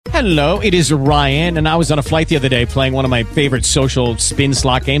Hello, it is Ryan, and I was on a flight the other day playing one of my favorite social spin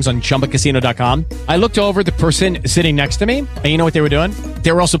slot games on ChumbaCasino.com. I looked over at the person sitting next to me, and you know what they were doing?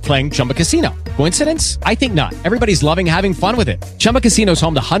 They were also playing Chumba Casino. Coincidence? I think not. Everybody's loving having fun with it. Chumba Casino is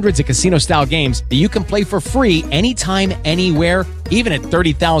home to hundreds of casino-style games that you can play for free anytime, anywhere, even at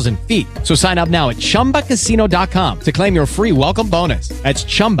 30,000 feet. So sign up now at ChumbaCasino.com to claim your free welcome bonus. That's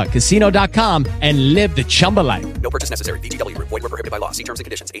ChumbaCasino.com and live the Chumba life. No purchase necessary. VGW. Void were prohibited by law. See terms and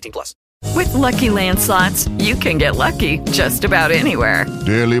conditions. 18+. With Lucky Land Slots, you can get lucky just about anywhere.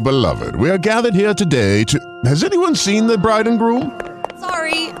 Dearly beloved, we are gathered here today to... Has anyone seen the bride and groom?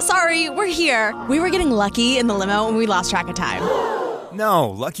 Sorry, we're here. We were getting lucky in the limo and we lost track of time. No,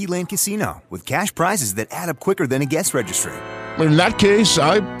 Lucky Land Casino, with cash prizes that add up quicker than a guest registry. In that case,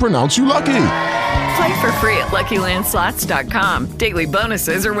 I pronounce you lucky. Play for free at LuckyLandSlots.com. Daily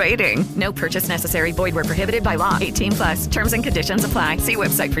bonuses are waiting. No purchase necessary. Void where prohibited by law. 18+. Terms and conditions apply. See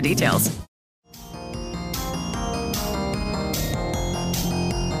website for details.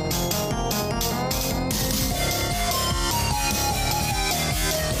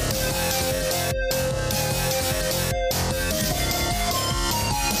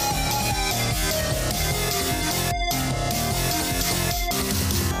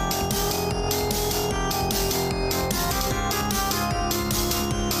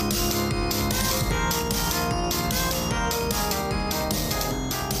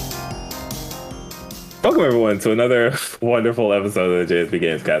 Welcome everyone to another wonderful episode of the JSP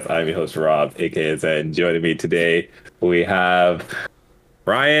Gamescast. I'm your host Rob, aka Zen. Joining me today, we have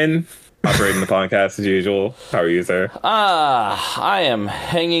Ryan, operating the podcast as usual. How are you, sir? I am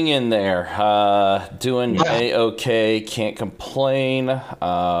hanging in there, doing A-okay, can't complain.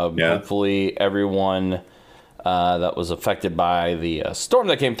 Hopefully everyone that was affected by the storm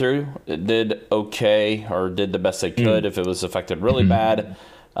that came through did okay, or did the best they could if it was affected really bad.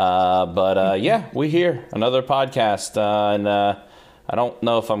 But we here, another podcast, and I don't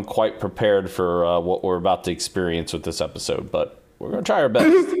know if I'm quite prepared for what we're about to experience with this episode, but we're going to try our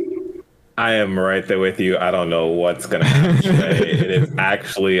best. I am right there with you. I don't know what's going to happen today. It is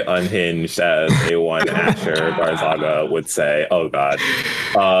actually unhinged, as A1 Asher Garzaga would say. Oh, God.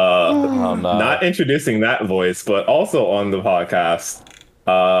 Not introducing that voice, but also on the podcast,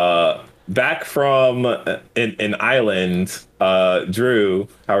 back from an island, Drew,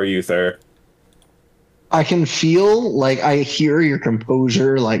 how are you, sir? I can feel, like, I hear your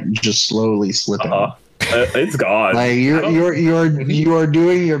composure, like, just slowly slipping. It's gone. Like you are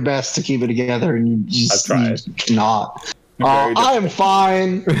doing your best to keep it together, and you just not. I am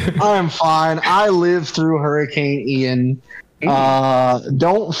fine. I am fine. I lived through Hurricane Ian.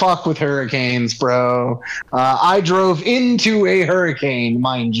 Don't fuck with hurricanes, bro. I drove into a hurricane,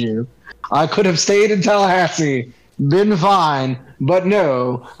 mind you. I could have stayed in Tallahassee, been fine, but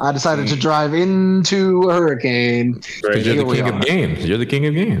no, I decided to drive into a hurricane. Because you're the king of games. You're the king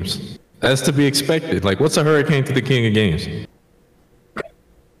of games. That's to be expected. Like, what's a hurricane to the king of games?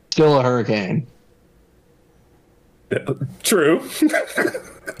 Still a hurricane. True.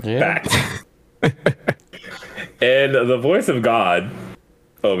 Yeah. And the voice of God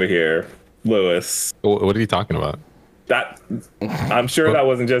over here, Lewis. What are you talking about? I'm sure that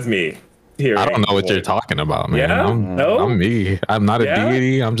wasn't just me. I don't know what you're talking about, man. Yeah? I'm me. I'm not a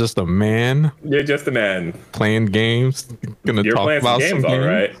deity. I'm just a man. You're just a man. Playing games. You're talk playing about some games, all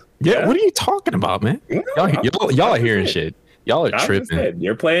right. Yeah, what are you talking about, man? Y'all are hearing shit. Y'all are tripping.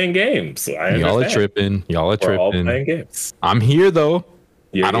 You're playing games. Y'all are tripping. We're all playing games. I'm here, though.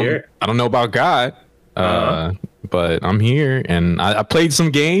 I don't know about God, but I'm here, and I played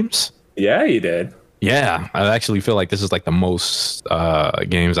some games. Yeah, you did. Yeah, I actually feel like this is like the most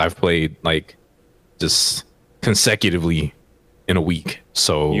games I've played, like, just consecutively in a week.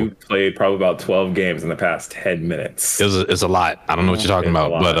 So you played probably about 12 games in the past 10 minutes. It's a lot. I don't know what you're talking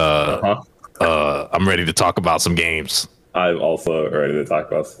about, but I'm ready to talk about some games. I'm also ready to talk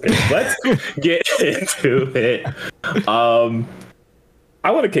about some games. Let's get into it.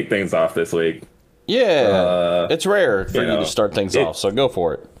 I want to kick things off this week. Yeah, it's rare for you to start things off, so go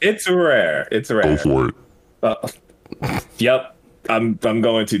for it. It's rare. Go for it. Yep, I'm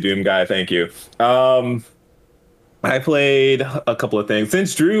going to Doom Guy. Thank you. I played a couple of things.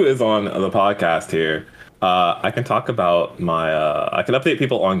 Since Drew is on the podcast here, I can talk about I can update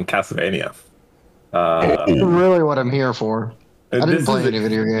people on Castlevania. Really what I'm here for. I didn't play any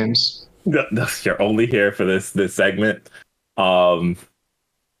video games. You're only here for this segment.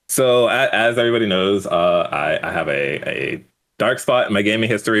 So as everybody knows, I have a dark spot in my gaming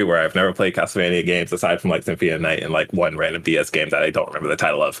history where I've never played Castlevania games aside from like Symphony of the Night and like one random DS game that I don't remember the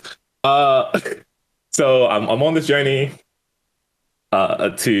title of. So I'm on this journey.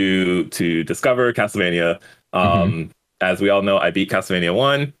 to discover Castlevania. As we all know, I beat Castlevania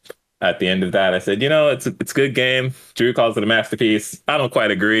 1. At the end of that, I said, it's a good game. Drew calls it a masterpiece. I don't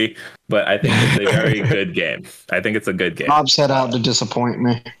quite agree, but I think it's a very good game. I think it's a good game. Bob set out to disappoint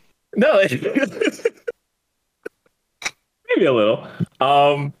me. No, maybe a little.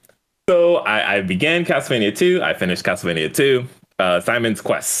 So I began Castlevania 2. I finished Castlevania 2. Simon's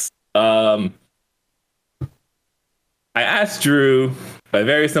Quest. I asked Drew a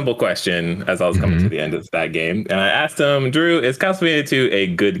very simple question as I was coming to the end of that game. And I asked him, Drew, is Castlevania 2 a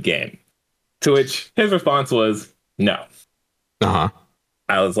good game? To which his response was no. Uh-huh.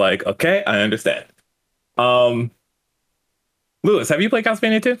 I was like, okay, I understand. Lewis, have you played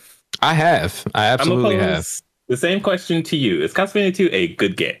Castlevania 2? I have. I absolutely have. The same question to you. Is Castlevania 2 a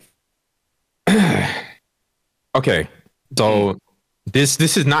good game? Okay. So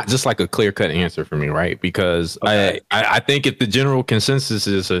this is not just like a clear-cut answer for me, right? Because I think if the general consensus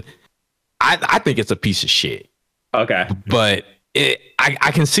is I think it's a piece of shit. Okay. But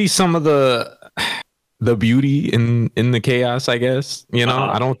I can see some of the beauty in the chaos, I guess.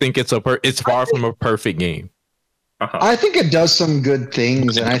 I don't think it's far from a perfect game. I think it does some good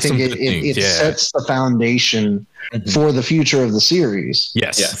things, and I think it sets the foundation for the future of the series.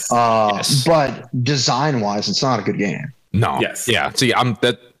 Yes. But design-wise, it's not a good game. No. Yes. Yeah. See,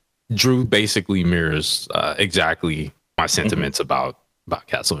 Drew basically mirrors exactly my sentiments about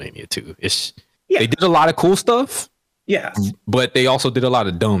Castlevania 2. They did a lot of cool stuff. Yeah. But they also did a lot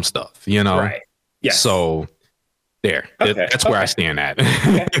of dumb stuff, Right. Yeah. So there. That's where I stand at.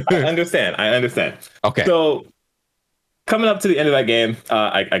 Okay. I understand. Okay. So coming up to the end of that game,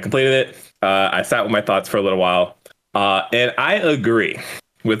 I completed it. I sat with my thoughts for a little while. And I agree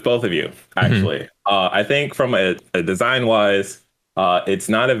with both of you, actually. I think from a design wise, it's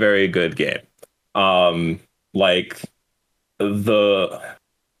not a very good game.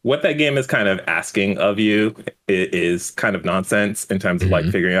 What that game is kind of asking of you is kind of nonsense in terms of like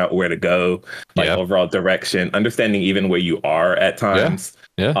figuring out where to go, overall direction, understanding even where you are at times.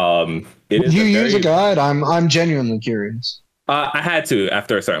 Yeah. You use a guide. I'm genuinely curious. I had to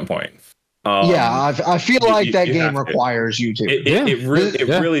after a certain point. I feel like that game requires you to. It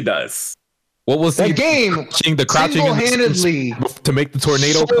really does. What was that game? The crouching single-handedly to make the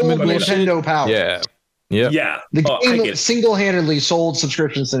tornado come in. Nintendo Power. Yeah. The game single-handedly sold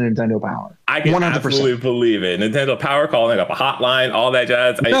subscriptions to Nintendo Power. I can 100%. Absolutely believe it. Nintendo Power calling up a hotline, all that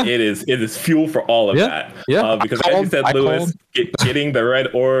jazz. It is fuel for all of that. Yeah. Because as you said, Lewis, getting the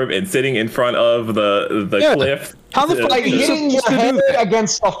red orb and sitting in front of the cliff. How the fuck are you hitting your head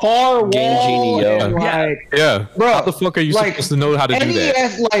against a far wall? Bro, how the fuck are you supposed to know how to do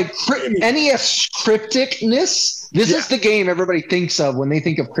that? NES crypticness. This is the game everybody thinks of when they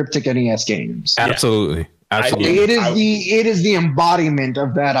think of cryptic NES games. Absolutely. It is the embodiment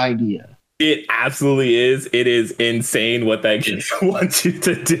of that idea. It absolutely is. It is insane what that game wants you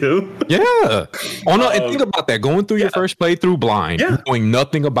to do. Yeah. Oh no! And think about that. Going through your first playthrough blind, knowing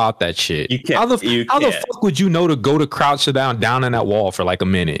nothing about that shit. You can't. How the fuck would you know to go to crouch down in that wall for like a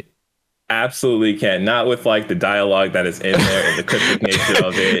minute? Absolutely can. Not with like the dialogue that is in there and the cryptic nature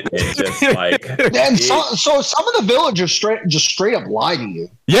of it, and just like. And so some of the villagers straight up lie to you.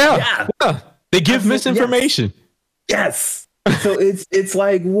 Yeah. They give misinformation. Yes. So it's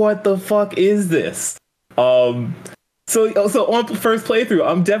like, what the fuck is this? So on first playthrough,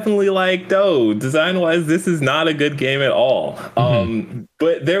 I'm definitely like, no, design wise, this is not a good game at all.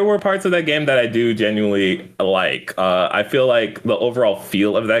 But there were parts of that game that I do genuinely like. I feel like the overall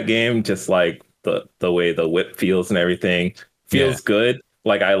feel of that game, just like the way the whip feels and everything, feels good.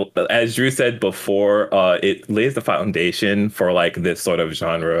 Like as Drew said before, it lays the foundation for like this sort of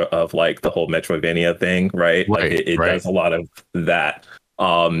genre of like the whole Metroidvania thing, right? Like it does a lot of that.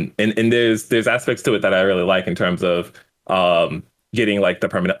 And there's aspects to it that I really like in terms of getting like the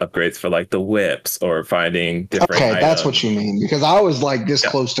permanent upgrades for like the whips or finding different items. That's what you mean, because I was like this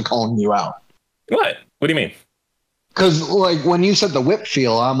close to calling you out. What do you mean? Because like when you said the whip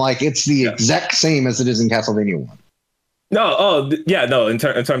feel, I'm like, it's the exact same as it is in Castlevania 1. No, in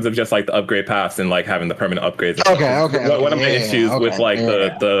terms of just like the upgrade paths and like having the permanent upgrades. One of my issues with like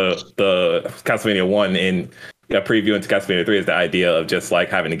the Castlevania 1 in a preview into Castlevania 3 is the idea of just like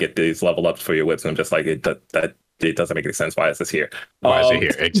having to get these level ups for your whips, and I'm just like it doesn't make any sense. Why is this here? Why is it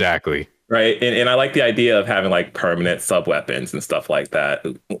here? Exactly. Right. And I like the idea of having like permanent sub weapons and stuff like that.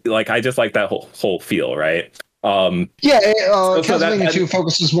 Like I just like that whole feel, right? Castlevania 2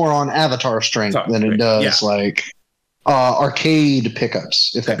 focuses more on avatar strength than it does like arcade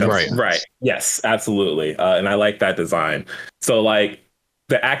pickups, if that makes sense. Right. Yes, absolutely. And I like that design. So like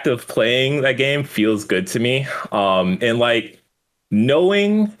the act of playing that game feels good to me. And like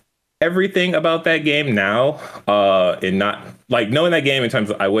knowing everything about that game now, and not like knowing that game in terms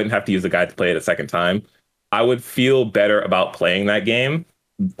of I wouldn't have to use a guide to play it a second time, I would feel better about playing that game.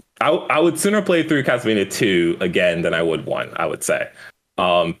 I would sooner play through Castlevania 2 again than I would 1, I would say.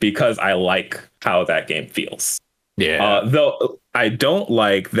 Because I like how that game feels. Yeah. Though I don't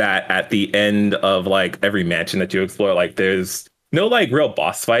like that at the end of like every mansion that you explore, like there's no like real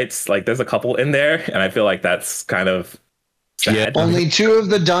boss fights. Like there's a couple in there, and I feel like that's kind of sad. Yeah. Only 2 of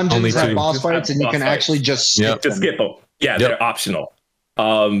the dungeons have boss fights, and you can actually just skip them. Skip them. Yeah, they're optional.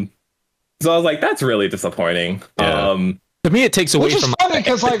 So I was like, that's really disappointing. Yeah. To me, it takes away Which is from funny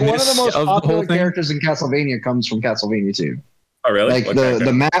because like one of the most popular thing. characters in Castlevania comes from Castlevania 2. Oh, really? Like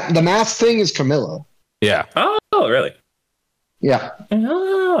the mask thing is Camilla. Yeah. Oh, really? Yeah.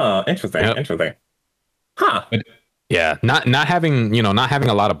 Oh, interesting. Yep. Interesting. Huh. Yeah, not having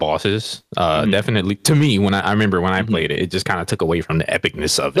a lot of bosses. Definitely to me when I remember when I played it, it just kind of took away from the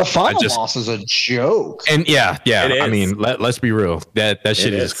epicness of it. The final boss is a joke. And yeah. I mean, let's be real. That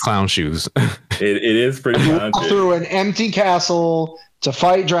shit is clown shoes. It is pretty clown shoes. Through an empty castle to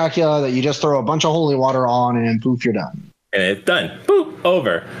fight Dracula that you just throw a bunch of holy water on and poof, you're done. And it's done. Boop,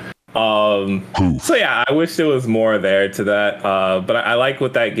 over. So yeah, I wish there was more there to that. But I like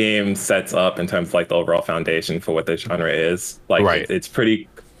what that game sets up in terms of like the overall foundation for what the genre is. Like it's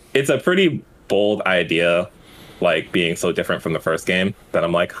a pretty bold idea, like being so different from the first game that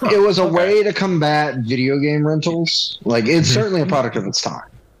I'm like, it was a way to combat video game rentals. Like it's certainly a product of its time.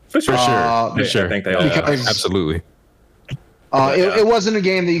 For sure. For sure. I think they are. Absolutely. It wasn't a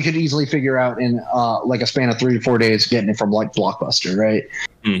game that you could easily figure out in like a span of 3 to 4 days, getting it from like Blockbuster, right?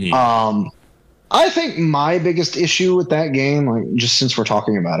 Mm-hmm. I think my biggest issue with that game, like just since we're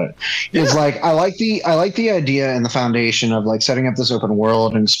talking about it, is like I like the idea and the foundation of like setting up this open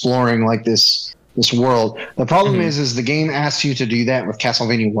world and exploring like this world. The problem is the game asks you to do that with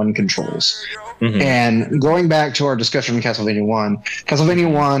Castlevania 1 controls. And going back to our discussion of Castlevania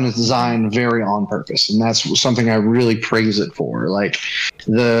 1 is designed very on purpose, and that's something I really praise it for. Like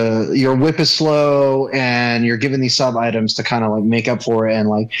your whip is slow, and you're given these sub items to kind of like make up for it, and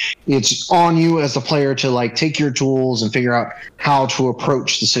like it's on you as the player to like take your tools and figure out how to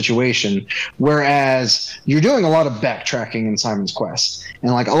approach the situation. Whereas you're doing a lot of backtracking in Simon's Quest,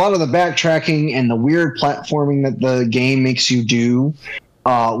 and like a lot of the backtracking and the weird platforming that the game makes you do.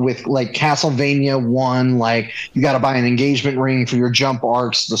 With like Castlevania 1, like you got to buy an engagement ring for your jump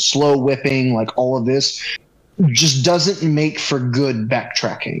arcs, the slow whipping, like all of this just doesn't make for good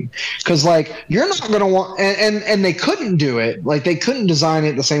backtracking, because like you're not going to want and they couldn't do it, like they couldn't design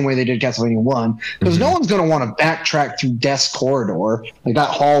it the same way they did Castlevania 1, because no one's going to want to backtrack through Death's Corridor, like that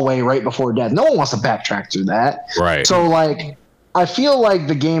hallway right before death. No one wants to backtrack through that, right? So like I feel like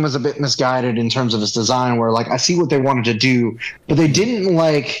the game is a bit misguided in terms of its design, where like I see what they wanted to do, but they didn't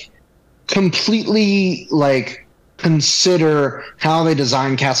like completely like consider how they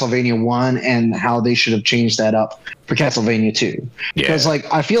designed Castlevania 1 and how they should have changed that up for Castlevania 2. Because like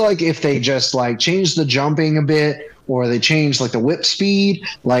I feel like if they just like changed the jumping a bit, or they changed like the whip speed,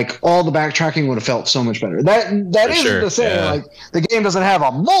 like all the backtracking would have felt so much better. That isn't to say like the game doesn't have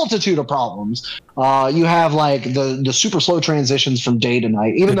a multitude of problems. You have like the super slow transitions from day to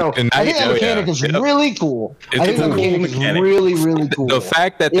night, even though I think that mechanic is really cool. I think the mechanic is really, really cool. The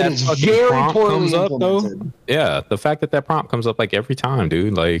fact that it is very poorly implemented. The fact that prompt comes up like every time,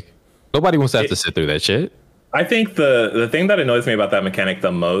 dude. Like nobody wants to have to sit through that shit. I think the thing that annoys me about that mechanic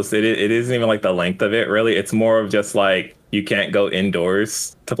the most, it isn't even like the length of it, really. It's more of just like you can't go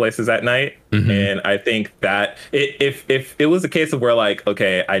indoors to places at night. And I think that if it was a case of where like,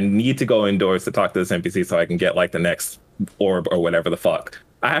 okay, I need to go indoors to talk to this NPC so I can get like the next orb or whatever the fuck,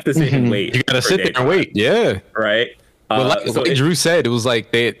 I have to sit and wait. You gotta sit there and wait. Yeah. Right. But like Drew said, it was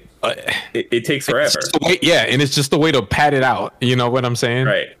like it takes forever. And it's just a way to pad it out. You know what I'm saying?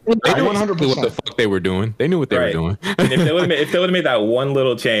 Right. They knew 100% what the fuck they were doing. They knew what they were doing. And if they would have made that one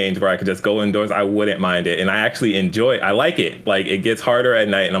little change where I could just go indoors, I wouldn't mind it. And I actually enjoy it. I like it. Like it gets harder at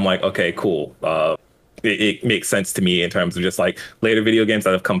night, and I'm like, okay, cool. It makes sense to me in terms of just like later video games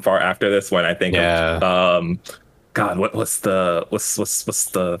that have come far after this one. I think, God, what's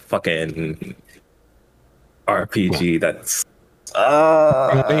the fucking RPG that's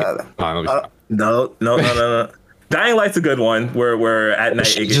no. Dying Light's a good one where at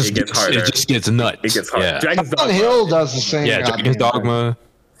night it gets harder. It just gets nuts. It gets harder. Dragon's Dogma Hill does the same. Dragon's Dogma.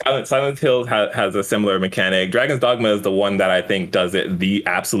 Silent Hill has a similar mechanic. Dragon's Dogma is the one that I think does it the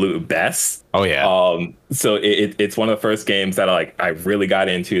absolute best. Oh yeah. So it's one of the first games that I really got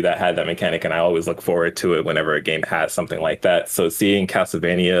into that had that mechanic, and I always look forward to it whenever a game has something like that. So seeing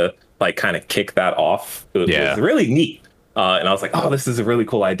Castlevania like kind of kick that off, it was really neat. And I was like, oh, this is a really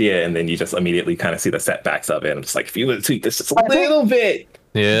cool idea. And then you just immediately kind of see the setbacks of it. I'm just like, if you would tweak this just a little bit.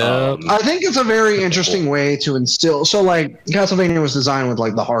 Yeah. I think it's a very interesting way to instill. So, like, Castlevania was designed with,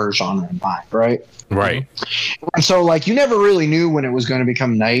 like, the horror genre in mind, right? Right. And so, like, you never really knew when it was going to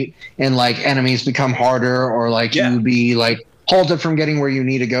become night and, like, enemies become harder or, like, you would be, like, halted from getting where you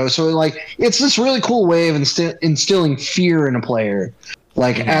need to go. So, like, it's this really cool way of instilling fear in a player.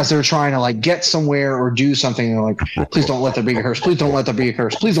 Like, as they're trying to, like, get somewhere or do something, they're like, please don't let there be a curse. Please don't let there be a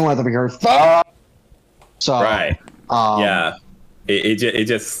curse. Please don't let there be a curse. So, right. It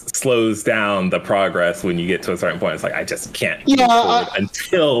just slows down the progress when you get to a certain point. It's like, I just can't move forward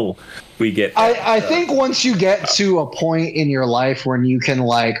until we get there. I think once you get to a point in your life when you can,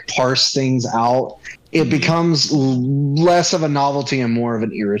 like, parse things out, it becomes less of a novelty and more of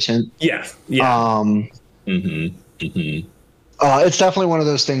an irritant. Yes. Yeah. It's definitely one of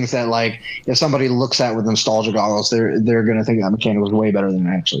those things that, like, if somebody looks at with nostalgia goggles, they're going to think that mechanic was way better than it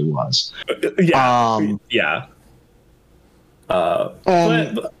actually was. Yeah. No,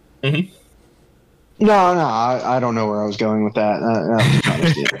 I don't know where I was going with that.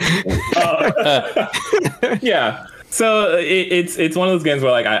 Yeah. So it's one of those games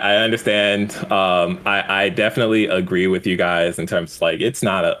where, like, I understand. I definitely agree with you guys in terms of, like, it's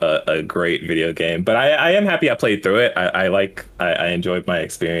not a great video game, but I am happy I played through it. I enjoyed my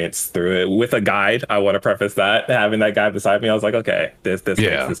experience through it with a guide. I want to preface that, having that guide beside me, I was like, okay, this makes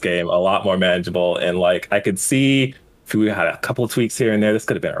this game a lot more manageable, and, like, I could see if we had a couple of tweaks here and there, this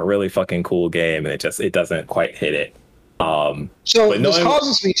could have been a really fucking cool game, and it doesn't quite hit it. So this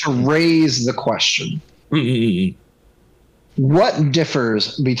causes me to raise the question. What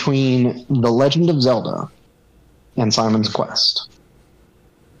differs between The Legend of Zelda and Simon's Quest?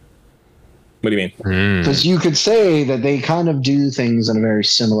 What do you mean? Because you could say that they kind of do things in a very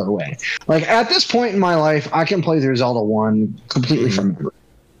similar way. Like, at this point in my life, I can play through Zelda 1 completely from memory.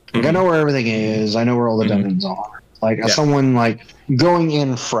 Like, I know where everything is. I know where all the dungeons are. Like, as someone, like, going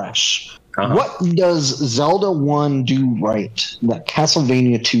in fresh. What does Zelda 1 do right that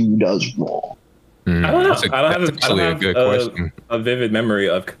Castlevania 2 does wrong? I don't know. I don't have a vivid memory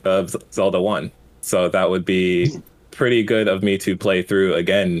of Zelda 1. So that would be pretty good of me to play through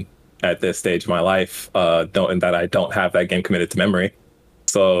again at this stage of my life, knowing that I don't have that game committed to memory.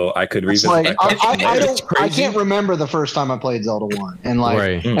 So I could revisit. Like, I can't remember the first time I played Zelda 1. And,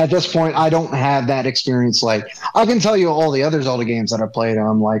 like, at this point, I don't have that experience. Like, I can tell you all the other Zelda games that I've played, and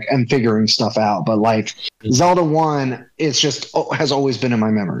I'm, like, I'm figuring stuff out. But, like, Zelda 1, it's just has always been in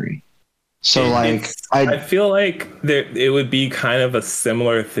my memory. So, like, I feel like it would be kind of a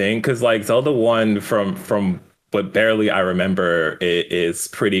similar thing, because, like, Zelda 1 from what barely I remember, it is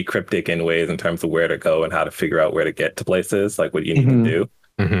pretty cryptic in ways in terms of where to go and how to figure out where to get to places, like what you need to do.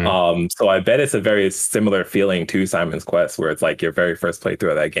 So I bet it's a very similar feeling to Simon's Quest, where it's like your very first playthrough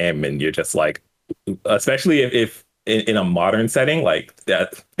of that game, and you're just like, especially if in a modern setting like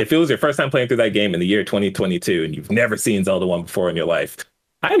that, if it was your first time playing through that game in the year 2022 and you've never seen Zelda 1 before in your life,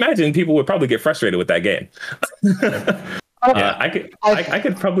 I imagine people would probably get frustrated with that game. I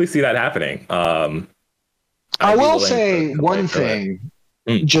could probably see that happening. I will say one thing,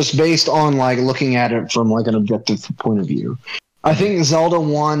 just based on, like, looking at it from, like, an objective point of view. I think Zelda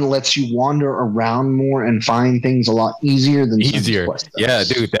 1 lets you wander around more and find things a lot easier than easier. Yeah,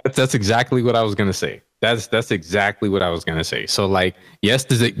 dude, that's exactly what I was gonna say. That's exactly what I was gonna say. So, like, yes,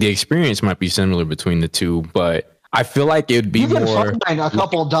 the experience might be similar between the two, but I feel like it'd be more. Find a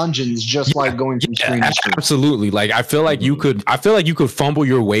couple dungeons just like going from screen to screen. Absolutely. Like, I feel like you could. I feel like you could fumble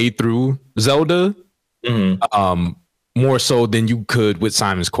your way through Zelda, more so than you could with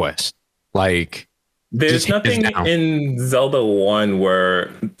Simon's Quest. Like, there's nothing in Zelda 1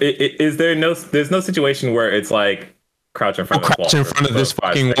 where there's no situation where it's like crouch in front of this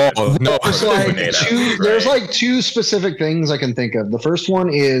fucking wall. No, there's like two specific things I can think of. The first one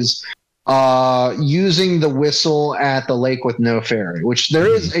is using the whistle at the lake with no fairy, which there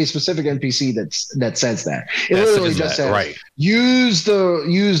is a specific NPC that says that. It literally just says, right, use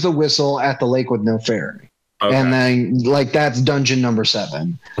the whistle at the lake with no fairy. Okay. And then, like, that's dungeon number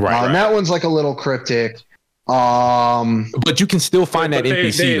 7. Right. And that one's like a little cryptic. But you can still find that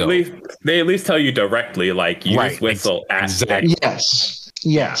NPC they at least tell you directly, like, use whistle at. Exactly.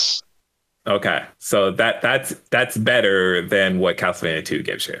 Yes. Okay, so that's better than what Castlevania 2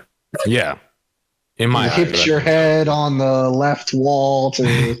 gives you. Yeah. In my hit your head on the left wall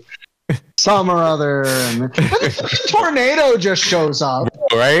to some or other, and the tornado just shows up.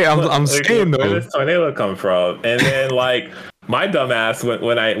 Right, I'm saying though. Where does tornado come from? And then, like, my dumbass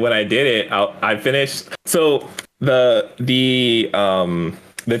when I did it, I finished. So the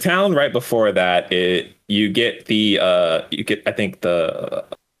town right before that, you get I think the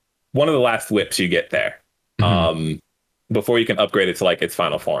one of the last whips you get there. Before you can upgrade it to like its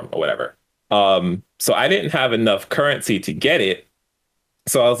final form or whatever. So I didn't have enough currency to get it.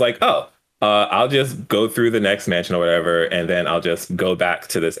 So I was like, I'll just go through the next mansion or whatever, and then I'll just go back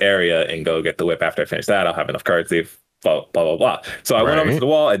to this area and go get the whip after I finish that. I'll have enough currency, blah, blah, blah, blah. So I went over to the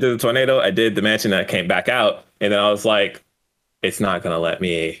wall, I did the tornado, I did the mansion, and I came back out, and then I was like, it's not going to let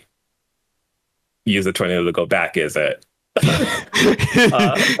me use the tornado to go back, is it?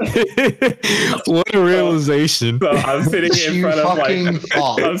 What a realization. So I'm sitting in front of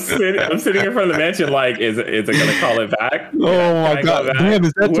I'm sitting in front of the mansion like, is it gonna call it back? Oh my god, damn,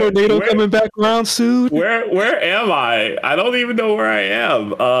 is that tornado coming back around soon? Where am I? I don't even know where I am.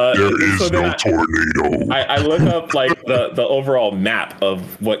 There is no tornado. I look up like the overall map of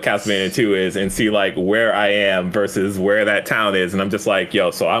what Castlevania 2 is and see like where I am versus where that town is, and I'm just like,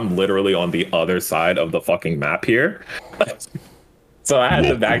 yo, so I'm literally on the other side of the fucking map here. So I had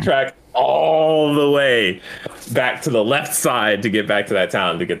to backtrack all the way back to the left side to get back to that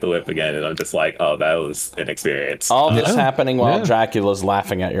town to get the whip again. And I'm just like, oh, that was an experience. All this happening while Dracula's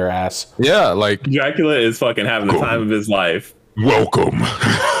laughing at your ass. Yeah, like Dracula is fucking having the time of his life. Welcome. You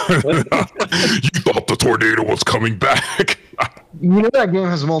thought the tornado was coming back. You know that game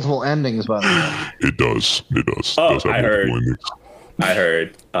has multiple endings, by the way. It does. Oh, I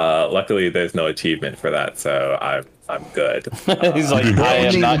heard. Luckily, there's no achievement for that, so I'm good. He's like, I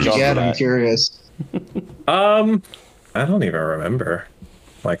am not going for that. I'm curious. I don't even remember.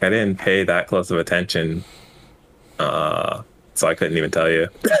 Like, I didn't pay that close of attention, so I couldn't even tell you.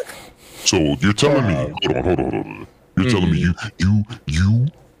 So you're telling me? Hold on. You're telling me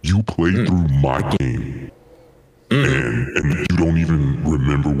you played through my game, and you don't even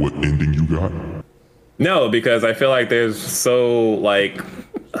remember what ending you got? No, because I feel like there's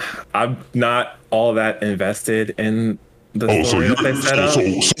I'm not all that invested in the story that they set up.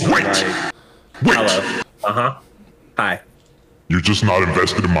 Wait. Hello. Hi. You're just not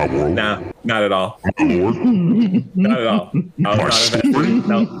invested in my world? Nah, not at all. My lord? Not at all. My story?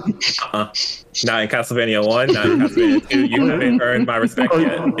 No. Not in Castlevania 1, not in Castlevania 2. You haven't earned my respect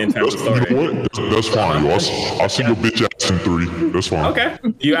yet in terms of story. You know what? That's fine. I'll see your bitch ass in 3. That's fine. Okay.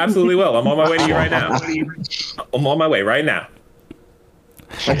 You absolutely will. I'm on my way to you right now. I'm on my way right now.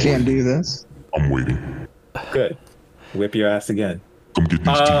 I can't do this. I'm waiting. Good. Whip your ass again. Come get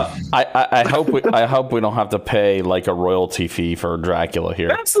these teeth. I hope we don't have to pay like a royalty fee for Dracula here.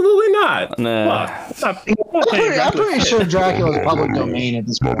 Absolutely not. Nah. I'm pretty sure Dracula's public domain at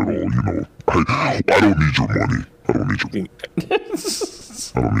this point. Not at all, you know. I don't need your money. I don't need your money.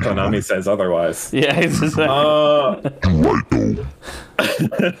 Konami says otherwise. Yeah, it's you're right though.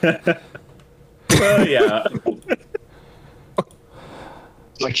 Well, yeah.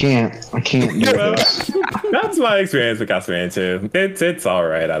 I can't do this. That's my experience with Castlevania 2. It's all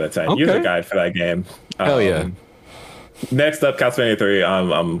right out of 10. Okay. Use a guide for that game. Hell yeah. Next up, Castlevania 3.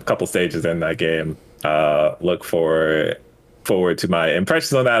 I'm a couple stages in that game. Look forward to my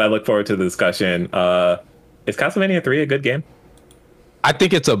impressions on that. I look forward to the discussion. Is Castlevania 3 a good game? I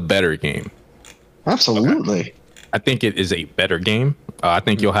think it's a better game. Absolutely. Okay. I think it is a better game. I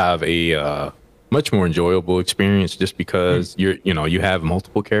think you'll have a much more enjoyable experience just because you have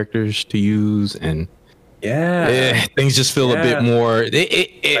multiple characters to use, and things just feel a bit more.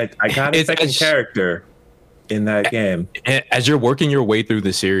 I got a second character in that game. As you're working your way through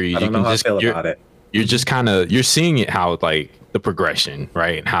the series, I don't know how I feel about it. You're just you're seeing it how like the progression,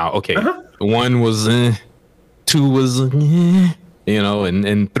 right? And how 1 was 2 was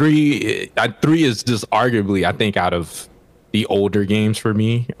and 3 is just arguably, I think, out of the older games for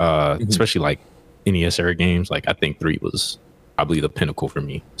me, especially like NES era games, like I think 3 was probably the pinnacle for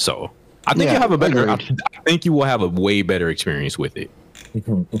me. So I think you have a better. I think you will have a way better experience with it.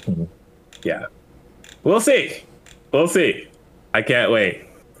 Yeah, we'll see. I can't wait.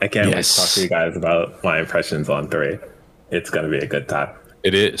 I can't wait to talk to you guys about my impressions on 3. It's gonna be a good time.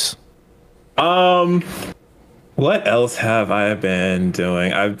 It is. What else have I been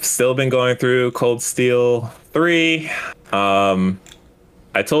doing? I've still been going through Cold Steel 3.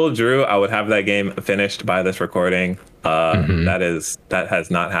 I told Drew I would have that game finished by this recording. That has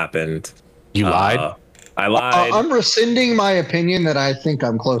not happened. You lied? I lied. I'm rescinding my opinion that I think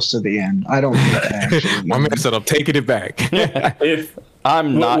I'm close to the end. I don't think I actually. My man said I'm taking it back. If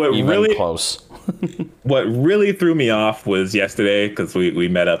I'm not even really close. What really threw me off was yesterday, because we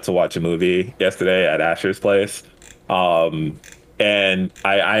met up to watch a movie yesterday at Asher's place. And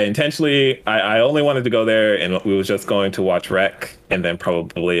I intentionally, I only wanted to go there, and we was just going to watch Rec and then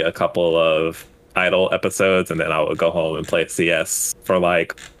probably a couple of Idol episodes, and then I would go home and play CS for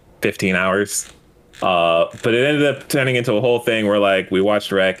like 15 hours. But it ended up turning into a whole thing where like we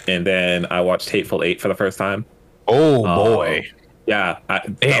watched Rec, and then I watched Hateful Eight for the first time. Oh boy. Yeah,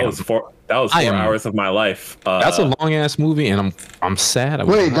 that was 4 hours of my life. That's a long ass movie, and I'm sad.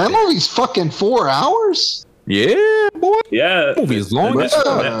 Wait, that movie's fucking 4 hours? Yeah, boy. Yeah, movie is long. The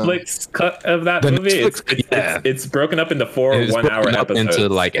Netflix cut of that movie. It's broken up into 4 1-hour episodes. Into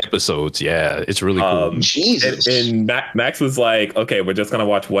like episodes. Yeah, it's really cool. Jesus. And Max was like, "Okay, we're just gonna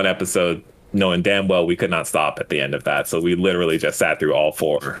watch one episode," knowing damn well we could not stop at the end of that. So we literally just sat through all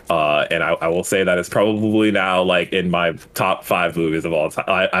 4. And I will say that it's probably now like in my top 5 movies of all time.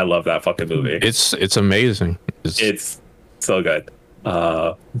 I love that fucking movie. It's amazing. It's so good.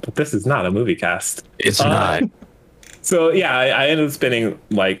 But this is not a movie cast. It's not. So yeah, I ended up spending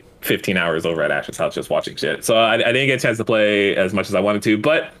like 15 hours over at Ash's house just watching shit. So I didn't get a chance to play as much as I wanted to,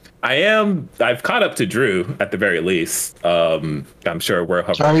 but I've caught up to Drew at the very least. I'm sure we're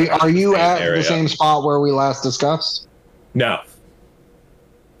Are you at the same spot where we last discussed? No.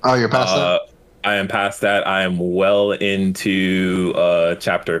 Oh, you're past that? I am past that. I am well into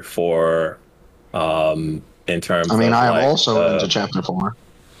chapter 4. In terms I mean, of, I am also into chapter 4.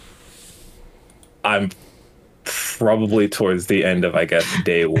 I'm probably towards the end of, I guess,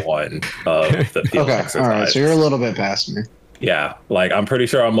 day 1 of the field exercise. All right, so you're a little bit past me. Yeah, like I'm pretty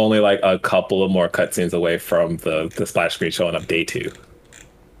sure I'm only like a couple of more cutscenes away from the splash screen showing up day 2.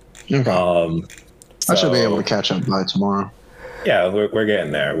 Okay. I should be able to catch up by tomorrow. Yeah, we're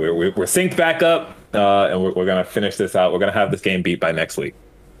getting there. We're synced back up, and we're gonna finish this out. We're gonna have this game beat by next week.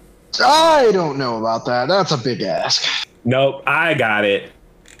 I don't know about that. That's a big ask. Nope, I got it.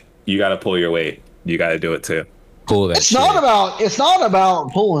 You got to pull your weight. You got to do it too. Pull that. It's not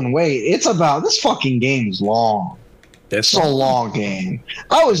about pulling weight. It's about this fucking game's long. It's a long game.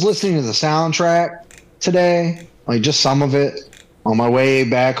 I was listening to the soundtrack today, like just some of it, on my way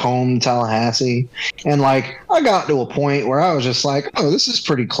back home to Tallahassee, and like I got to a point where I was just like, oh, this is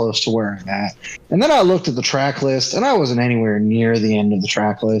pretty close to where I'm at. And then I looked at the track list, and I wasn't anywhere near the end of the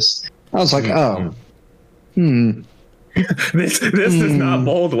track list. I was like, this does not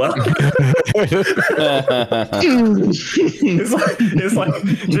bode well. it's like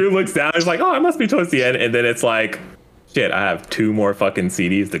Drew looks down. It's like, oh, I must be towards the end, and then it's like, shit, I have 2 more fucking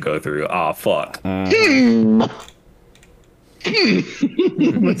CDs to go through. Oh fuck.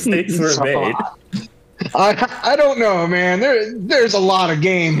 Mistakes were made. I don't know, man. There's a lot of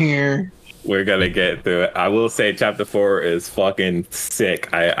game here. We're gonna get through it. I will say, chapter 4 is fucking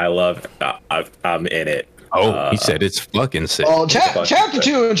sick. I love. I'm in it. Oh, he said it's fucking sick. Well, chapter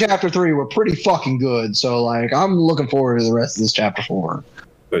 2 and chapter 3 were pretty fucking good. So like, I'm looking forward to the rest of this chapter 4.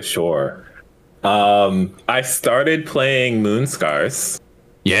 For sure. I started playing Moonscars.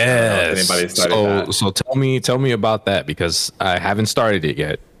 Yes. So tell me about that, because I haven't started it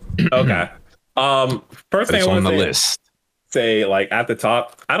yet. Okay. First thing I want to say, like at the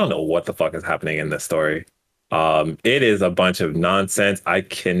top, I don't know what the fuck is happening in this story. It is a bunch of nonsense. I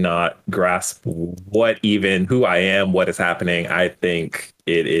cannot grasp who I am, what is happening. I think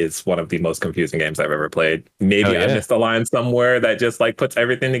it is one of the most confusing games I've ever played. Maybe I missed a line somewhere that just like puts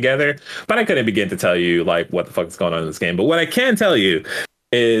everything together, but I couldn't begin to tell you like what the fuck is going on in this game. But what I can tell you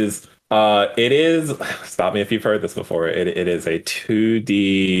is it is, stop me if you've heard this before, it is a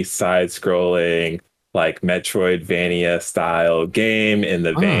 2D side-scrolling like Metroidvania style game in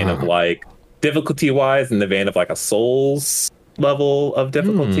the vein of like difficulty-wise, in the vein of like a Souls level of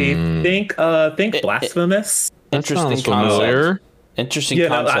difficulty. Think Blasphemous. Interesting concept. Interesting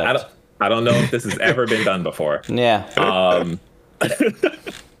concept. I don't know if this has ever been done before. Yeah.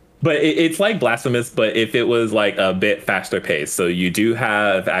 But it's like Blasphemous, but if it was like a bit faster paced. So you do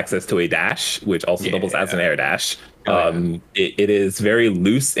have access to a dash, which also doubles as an air dash. It is very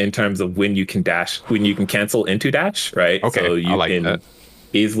loose in terms of when you can dash, when you can cancel into dash, right? Okay, so you can that.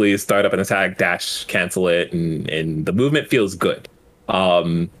 Easily start up an attack, dash, cancel it, and the movement feels good.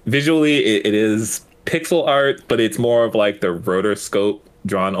 Visually, it is pixel art, but it's more of like the rotoscope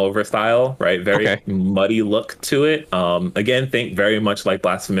drawn over style, right? Very muddy look to it. Again, think very much like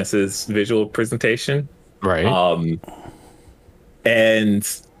Blasphemous's visual presentation. Right. And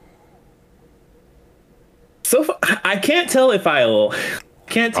so I can't tell if I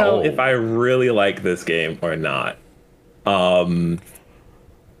really like this game or not.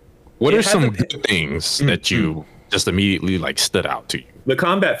 What are some good things that you just immediately like stood out to you? The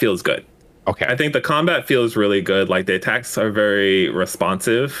combat feels good. Okay. I think the combat feels really good. Like the attacks are very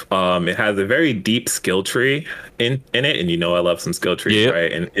responsive. It has a very deep skill tree in it. And you know I love some skill trees,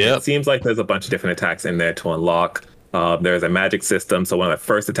 right? And it seems like there's a bunch of different attacks in there to unlock. There's a magic system. So one of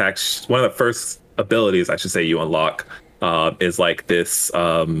the first abilities, I should say, you unlock is like this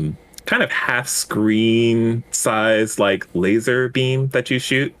kind of half screen size like laser beam that you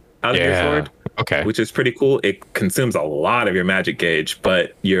shoot out of your sword. Okay. Which is pretty cool. It consumes a lot of your magic gauge,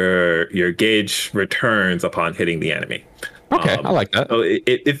 but your gauge returns upon hitting the enemy. Okay, I like that. So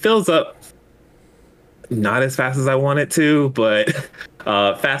it fills up not as fast as I want it to, but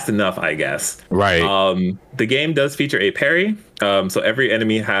fast enough, I guess. Right. The game does feature a parry. So every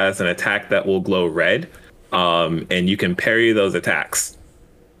enemy has an attack that will glow red, and you can parry those attacks.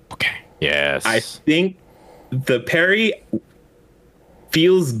 Okay. Yes. I think the parry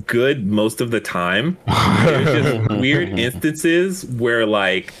feels good most of the time. There's just weird instances where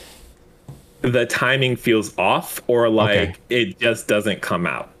like the timing feels off or like it just doesn't come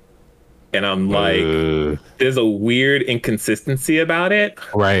out. And I'm like, there's a weird inconsistency about it.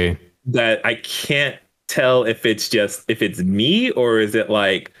 Right. That I can't tell if it's me or is it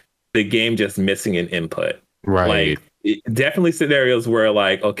like the game just missing an input. Right. Like definitely scenarios where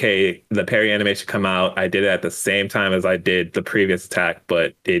like, okay, the parry animation come out. I did it at the same time as I did the previous attack,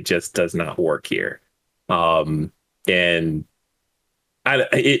 but it just does not work here. And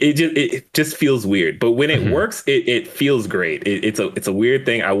it just feels weird. But when it works, it feels great. It's a weird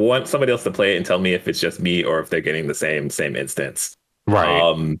thing. I want somebody else to play it and tell me if it's just me or if they're getting the same instance.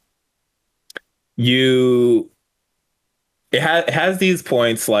 Right. It has these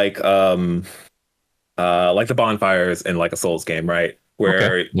points like the bonfires in like a Souls game, right?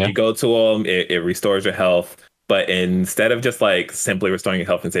 Where you go to them, it restores your health, but instead of just like simply restoring your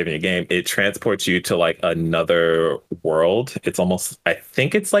health and saving your game, it transports you to like another world. It's almost, I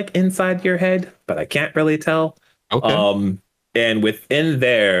think it's like inside your head, but I can't really tell. Okay. And within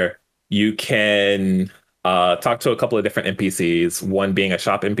there, you can talk to a couple of different NPCs, one being a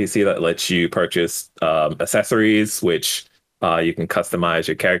shop NPC that lets you purchase accessories, which you can customize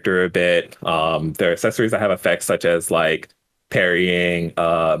your character a bit. There are accessories that have effects such as like parrying,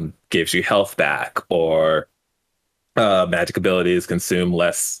 gives you health back, or magic abilities consume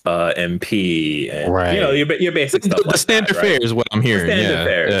less MP, and right. you know your basic stuff. The standard fare is what I'm hearing. Standard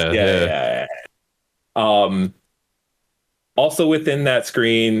fares. Yeah. Also within that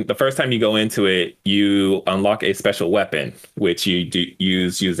screen, the first time you go into it, you unlock a special weapon, which you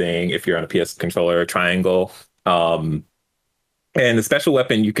use using, if you're on a PS controller, triangle. And the special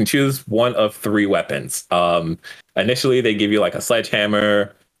weapon, you can choose one of three weapons. Initially, they give you like a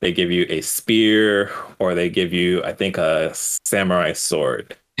sledgehammer, they give you a spear, or they give you, I think, a samurai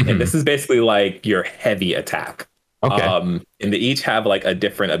sword. And this is basically like your heavy attack. Okay. And they each have like a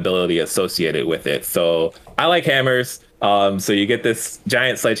different ability associated with it. So I like hammers. So you get this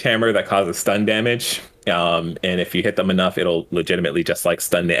giant sledgehammer that causes stun damage. And if you hit them enough, it'll legitimately just like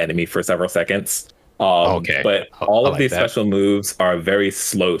stun the enemy for several seconds. But all of these special moves are very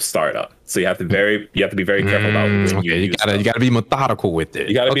slow startup. So you have to be very careful about when you gotta be methodical with it.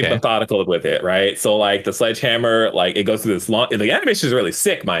 You gotta be methodical with it, right? So like the sledgehammer, like it goes through this long, the animation is really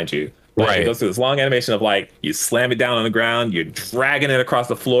sick, mind you. Right. It goes through this long animation of like you slam it down on the ground, you're dragging it across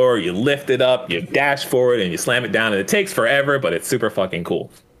the floor, you lift it up, you dash forward, and you slam it down, and it takes forever, but it's super fucking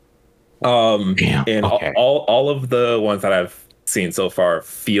cool. All of the ones that I've seen so far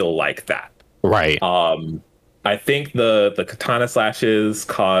feel like that. Right. I think the katana slashes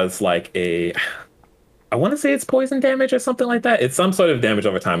cause like I want to say it's poison damage or something like that. It's some sort of damage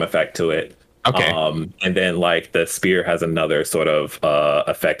over time effect to it. Okay. And then like the spear has another sort of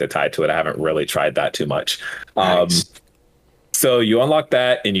effect tied to it. I haven't really tried that too much. Nice. So you unlock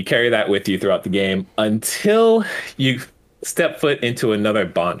that and you carry that with you throughout the game until you step foot into another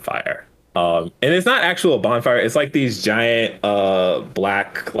bonfire. And it's not actual bonfire. It's like these giant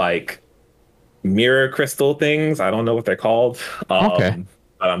black like mirror crystal things. I don't know what they're called. Okay.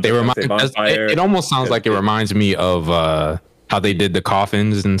 They remind. It almost sounds like it reminds me of how they did the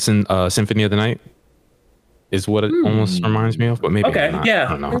coffins in Symphony of the Night. Is what it almost reminds me of, but maybe not. Yeah. I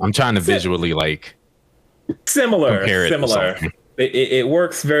don't know. I'm trying to visually like similar. Similar. It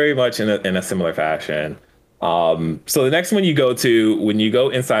works very much in a similar fashion. So the next one you go to, when you go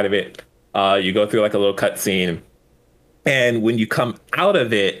inside of it, you go through like a little cutscene, and when you come out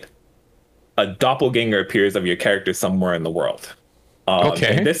of it, a doppelganger appears of your character somewhere in the world.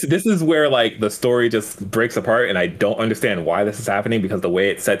 And this is where like the story just breaks apart, and I don't understand why this is happening, because the way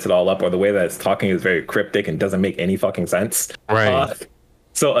it sets it all up, or the way that it's talking, is very cryptic and doesn't make any fucking sense. Right.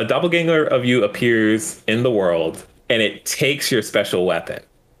 So a doppelganger of you appears in the world, and it takes your special weapon.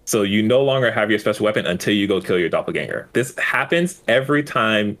 So you no longer have your special weapon until you go kill your doppelganger. This happens every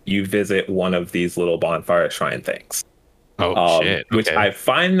time you visit one of these little bonfire shrine things. Shit. Which I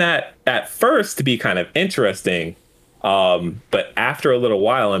find that at first to be kind of interesting. But after a little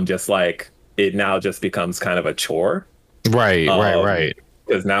while, I'm just like, it now just becomes kind of a chore. Right.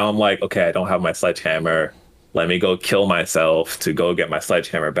 because now I'm like, okay, I don't have my sledgehammer. Let me go kill myself to go get my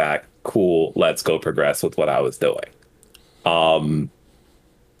sledgehammer back. Cool, let's go progress with what I was doing. And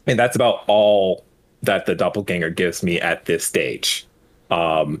that's about all that the doppelganger gives me at this stage.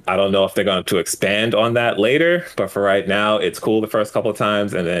 I don't know if they're going to expand on that later, but for right now, it's cool the first couple of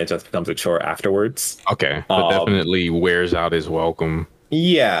times, and then it just becomes a chore afterwards. Okay, but definitely wears out his welcome.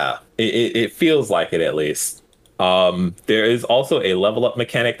 Yeah, it feels like it at least. There is also a level up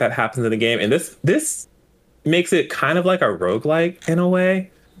mechanic that happens in the game, and this makes it kind of like a roguelike in a way.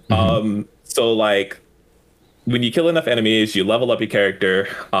 So like when you kill enough enemies, you level up your character,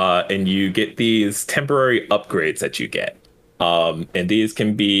 and you get these temporary upgrades that you get. And these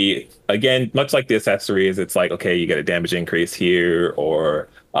can be, again, much like the accessories, it's like, okay, you get a damage increase here, or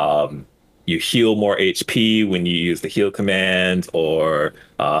you heal more HP when you use the heal command, or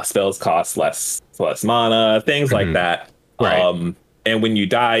spells cost less mana, things like that. Right. And when you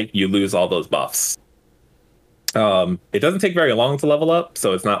die, you lose all those buffs. It doesn't take very long to level up,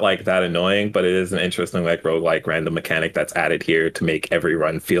 so it's not like that annoying, but it is an interesting like roguelike random mechanic that's added here to make every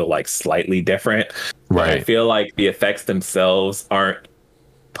run feel like slightly different. Right. I feel like the effects themselves aren't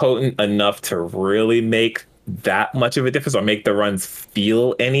potent enough to really make that much of a difference or make the runs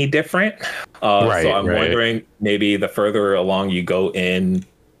feel any different. So I'm wondering, maybe the further along you go in,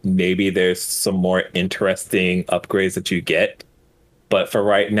 maybe there's some more interesting upgrades that you get. But for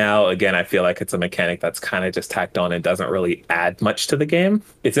right now, again, I feel like it's a mechanic that's kind of just tacked on and doesn't really add much to the game.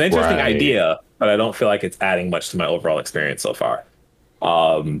 It's an interesting idea, but I don't feel like it's adding much to my overall experience so far.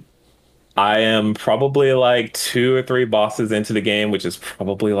 I am probably like 2 or 3 bosses into the game, which is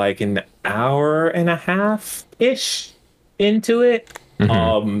probably like an hour and a half-ish into it.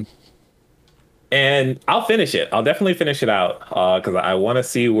 And I'll finish it. I'll definitely finish it out because I want to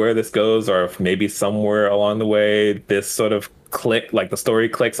see where this goes, or if maybe somewhere along the way this sort of click, like the story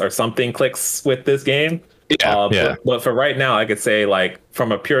clicks or something clicks with this game. But for right now, I could say, like,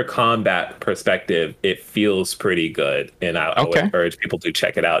 from a pure combat perspective, it feels pretty good, and I would urge people to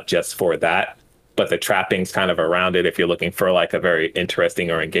check it out just for that. But the trappings kind of around it, if you're looking for like a very interesting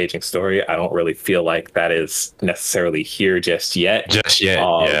or engaging story, I don't really feel like that is necessarily here just yet.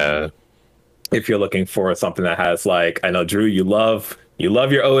 If you're looking for something that has, like, I know Drew, you love your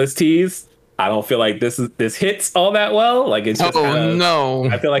OSTs. I don't feel like this hits all that well. Like, it's just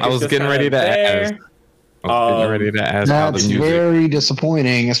I feel like I was getting ready to ask. That's very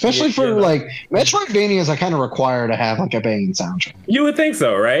disappointing, especially for like Metroidvanias. I kind of require to have like a banging soundtrack. You would think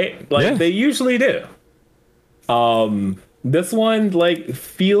so, right? Like they usually do. This one like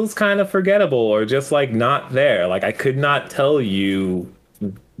feels kind of forgettable or just like not there. Like I could not tell you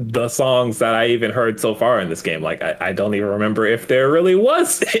the songs that I even heard so far in this game. Like I don't even remember if there really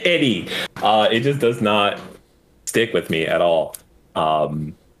was any. It just does not stick with me at all.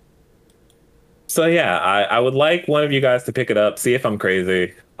 So yeah, I would like one of you guys to pick it up, see if I'm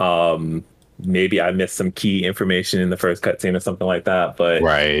crazy. Maybe I missed some key information in the first cutscene or something like that. But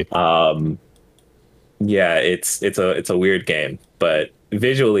yeah, it's a weird game, but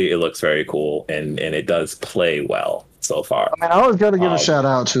visually it looks very cool and it does play well so far. I mean, I always got to give a shout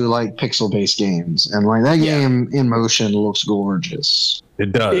out to like pixel-based games, and like that game in motion looks gorgeous.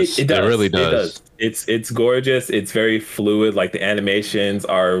 It does. It really does. It's gorgeous. It's very fluid. Like the animations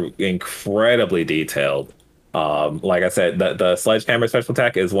are incredibly detailed. Like I said, the sledgehammer special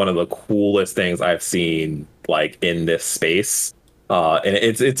attack is one of the coolest things I've seen like in this space. And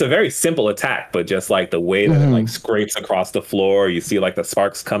it's a very simple attack, but just like the way that it like scrapes across the floor, you see like the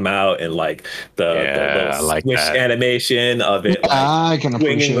sparks come out and like the swish animation of it, like, I can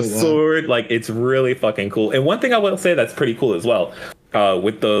swinging the sword. Like it's really fucking cool. And one thing I will say that's pretty cool as well,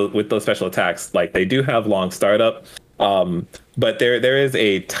 with those special attacks, like they do have long startup, but there is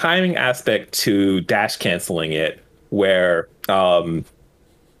a timing aspect to dash canceling it where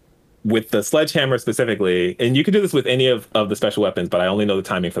with the sledgehammer specifically, and you can do this with any of the special weapons, but I only know the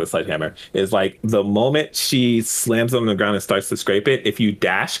timing for the sledgehammer, is like the moment she slams them on the ground and starts to scrape it, if you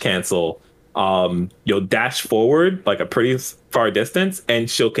dash cancel, you'll dash forward like a pretty far distance and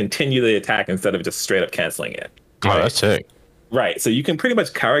she'll continue the attack instead of just straight up canceling it. Oh, that's sick. Right. So you can pretty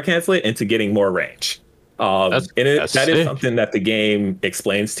much counter cancel it into getting more range. That is something that the game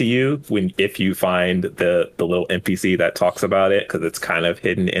explains to you if you find the little NPC that talks about it, because it's kind of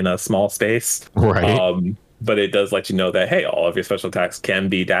hidden in a small space. Right. But it does let you know that, hey, all of your special attacks can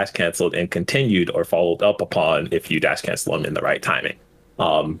be dash canceled and continued or followed up upon if you dash cancel them in the right timing.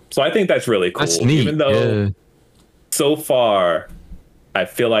 So I think that's really cool. That's neat. Even though so far I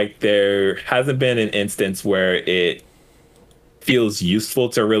feel like there hasn't been an instance where it feels useful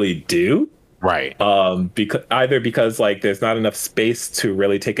to really do. Right. Because like there's not enough space to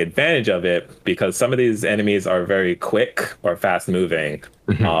really take advantage of it, because some of these enemies are very quick or fast moving,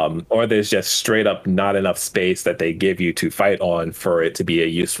 or there's just straight up not enough space that they give you to fight on for it to be a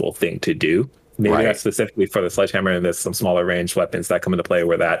useful thing to do. Maybe that's specifically for the sledgehammer, and there's some smaller range weapons that come into play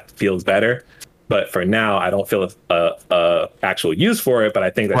where that feels better. But for now, I don't feel a actual use for it. But I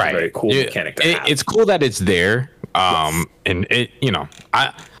think that's a very cool mechanic to have. It's cool that it's there. And it,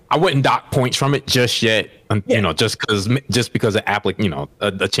 I wouldn't dock points from it just yet. Just because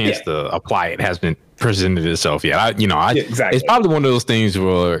a chance to apply it hasn't presented itself yet. Exactly. It's probably one of those things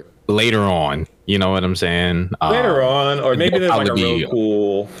where later on, you know what I'm saying? Later on, or maybe there's like a real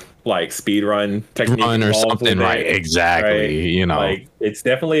cool like speed run technique or something, right? Exactly. Right? Like it's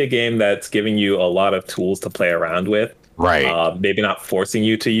definitely a game that's giving you a lot of tools to play around with. Right. Maybe not forcing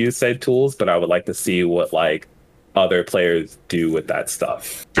you to use said tools, but I would like to see what like other players do with that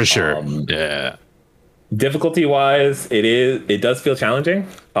stuff. For sure. Difficulty wise, it does feel challenging.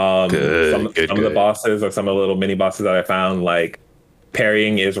 Some of the bosses or some of the little mini bosses that I found, like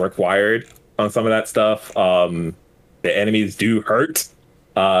parrying is required on some of that stuff. The enemies do hurt.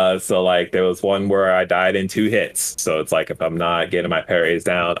 So like there was one where I died in 2 hits. So it's like if I'm not getting my parries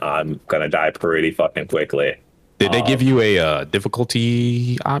down, I'm gonna die pretty fucking quickly. Did they give you a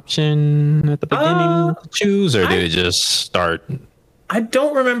difficulty option at the beginning to choose, or did it just start? I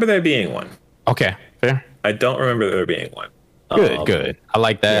don't remember there being one. Okay, fair. I don't remember there being one. Good. I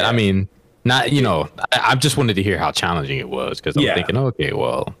like that. Yeah. I mean, not I just wanted to hear how challenging it was, because I'm thinking, okay,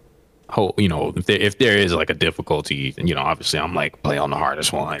 well, if there is like a difficulty, obviously I'm like play on the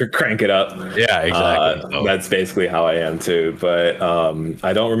hardest one, crank it up. Yeah, exactly. That's basically how I am too. But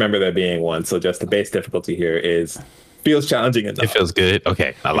I don't remember there being one. So just the base difficulty here feels challenging enough. It feels good.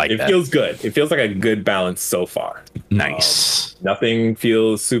 Okay, I like that. It feels good. It feels like a good balance so far. Nice. Nothing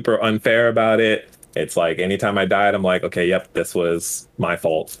feels super unfair about it. It's like anytime I died, I'm like, okay, yep, this was my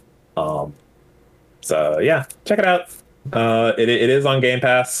fault. So yeah, check it out. It is on Game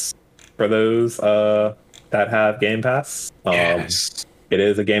Pass. For those that have Game Pass. Yes. It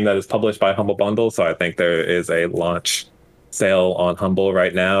is a game that is published by Humble Bundle, so I think there is a launch sale on Humble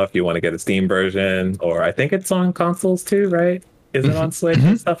right now if you want to get a Steam version, or I think it's on consoles too, right? Is it on Switch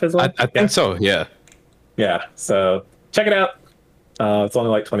and stuff as well? I think so, yeah. Yeah, so check it out. It's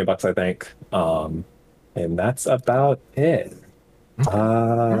only like $20, I think. And that's about it.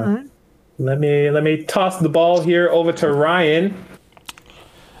 Let me toss the ball here over to Ryan.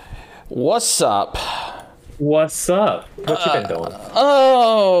 What's up? What you been doing?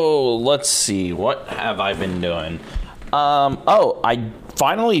 Let's see. What have I been doing? I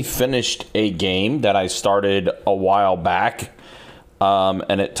finally finished a game that I started a while back.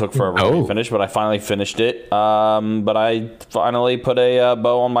 And it took forever to finish, but I finally finished it. But I finally put a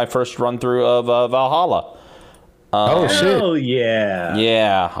bow on my first run through of Valhalla. Shit. Oh, yeah.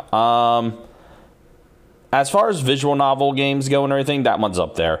 Yeah. As far as visual novel games go and everything, that one's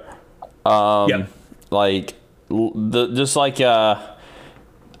up there. Like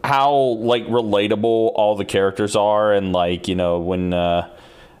how like relatable all the characters are, and like when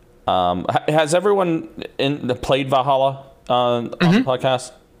has everyone played Valhalla on the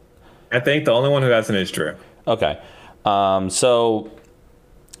podcast? I think the only one who hasn't is Drew. Okay, so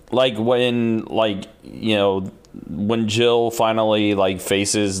like when Jill finally like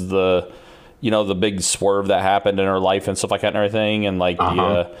faces the the big swerve that happened in her life and stuff like that and everything, and like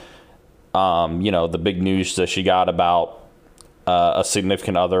the big news that she got about a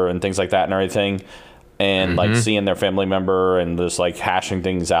significant other and things like that and everything, and like seeing their family member and just like hashing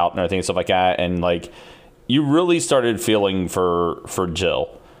things out and everything and stuff like that, and like you really started feeling for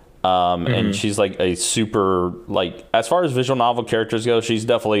Jill, and she's like a super, like, as far as visual novel characters go, she's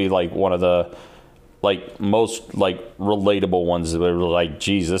definitely like one of the like most like relatable ones. That were like,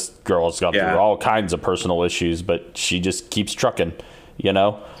 geez, this girl's got through all kinds of personal issues, but she just keeps trucking.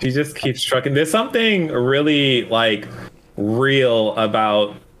 She just keeps trucking. There's something really like real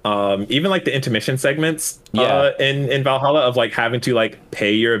about even like the intermission segments in Valhalla, of like having to like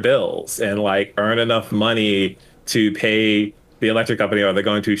pay your bills and like earn enough money to pay the electric company, or they're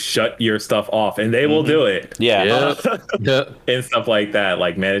going to shut your stuff off, and they will do it. And stuff like that,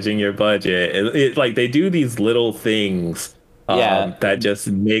 like managing your budget. It like they do these little things that just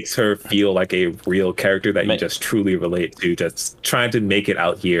makes her feel like a real character that you just truly relate to, just trying to make it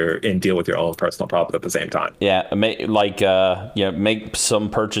out here and deal with your own personal problems at the same time. Make some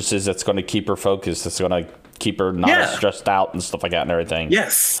purchases that's going to keep her focused, that's going to keep her not as stressed out and stuff like that and everything.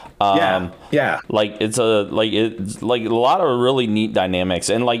 Yes. Like it's a lot of really neat dynamics,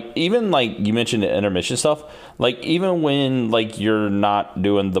 and like even like you mentioned the intermission stuff. Like even when like you're not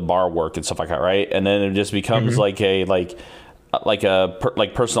doing the bar work and stuff like that, right? And then it just becomes like a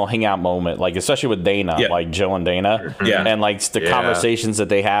personal hangout moment, like especially with Dana, like Jill and Dana, and like the conversations that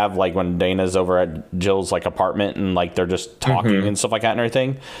they have, like when Dana's over at Jill's like apartment and like they're just talking and stuff like that and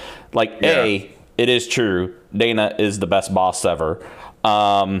everything. Like it is true, Dana is the best boss ever.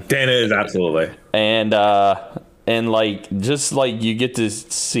 Dana is absolutely, and like just like you get to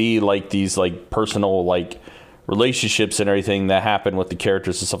see like these like personal like relationships and everything that happen with the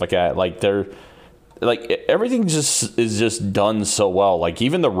characters and stuff like that. Like they're like everything just is just done so well. Like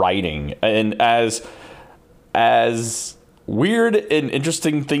even the writing, and as weird and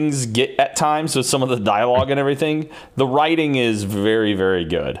interesting things get at times with some of the dialogue and everything, the writing is very, very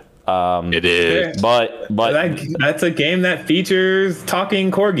good. It is, but that's a game that features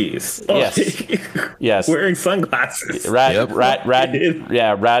talking corgis. Yes, wearing sunglasses. Rad corgi,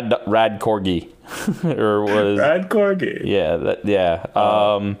 or was Rad corgi?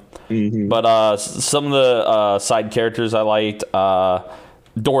 But some of the side characters I liked.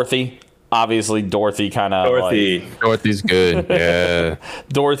 Dorothy, obviously Dorothy's good. Yeah,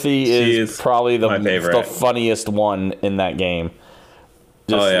 Dorothy is probably the funniest one in that game.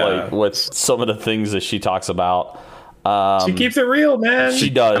 Just like with some of the things that she talks about. She keeps it real, man. She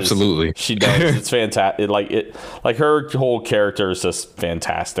does. Absolutely. She does. It's fantastic. Like her whole character is just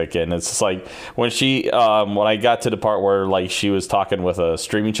fantastic. And it's just like when when I got to the part where like she was talking with a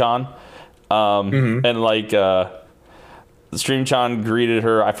Streamy-chan, and like Streamy-chan greeted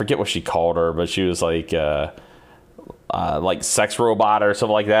her. I forget what she called her, but she was like sex robot or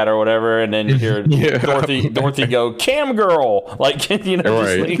something like that or whatever, and then you hear Dorothy go cam girl, like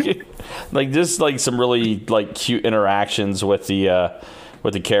just like some really like cute interactions with the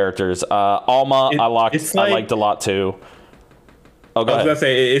characters. Alma I liked a lot too. I was gonna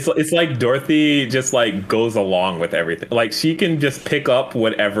say it's like Dorothy just like goes along with everything. Like she can just pick up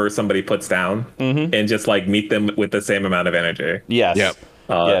whatever somebody puts down and just like meet them with the same amount of energy. Yes. Yep.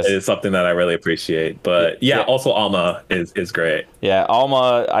 It's something that I really appreciate. But also Alma is great. Yeah,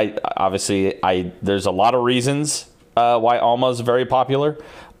 Alma, there's a lot of reasons why Alma is very popular.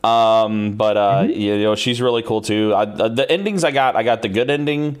 But she's really cool too. The endings I got the good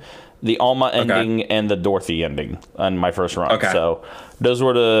ending, the Alma ending, and the Dorothy ending on my first run. Okay. So those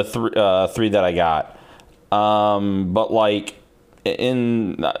were the three that I got. But like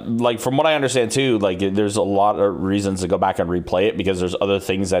from what I understand too, like there's a lot of reasons to go back and replay it because there's other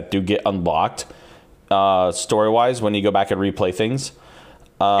things that do get unlocked story wise when you go back and replay things.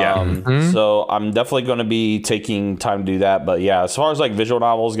 So I'm definitely going to be taking time to do that. But yeah, as far as like visual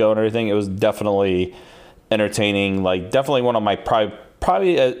novels go and everything, it was definitely entertaining. Like definitely one of my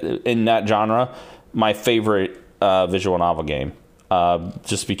probably in that genre, my favorite visual novel game.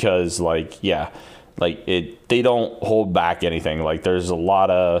 Just because they don't hold back anything. Like there's a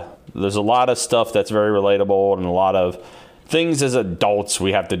lot of stuff that's very relatable and a lot of things as adults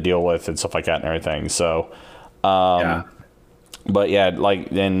we have to deal with and stuff like that and everything. So, but yeah,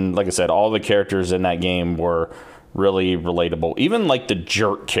 like I said, all the characters in that game were really relatable. Even like the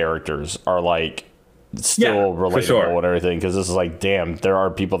jerk characters are like still relatable and everything. Cause this is like, damn, there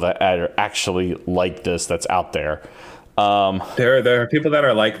are people that are actually like this that's out there. There are people that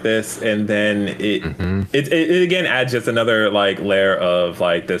are like this, and then it again adds just another like layer of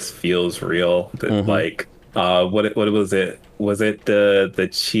like this feels real. Like what was it? Was it the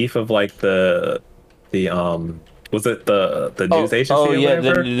chief of like the was it the news agency? Oh yeah,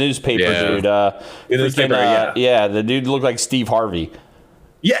 the newspaper dude. The dude looked like Steve Harvey.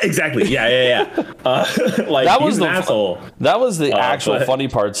 Yeah, exactly. Yeah. Like that was the asshole. That was the actual funny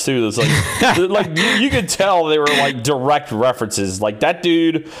parts too. It's like you could tell they were like direct references. Like that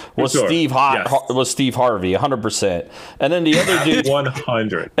dude was Steve Harvey, 100%. And then the other dude,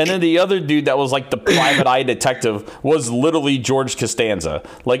 100. And then the other dude that was like the private eye detective was literally George Costanza.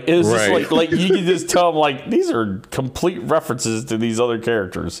 Like it was just like you could just tell him like these are complete references to these other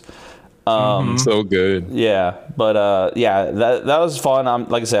characters. So good. Yeah, but that was fun.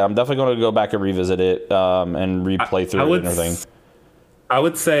 Like I said, I'm definitely going to go back and revisit it and replay through it and everything. I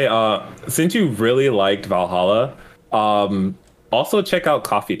would say since you really liked Valhalla, also check out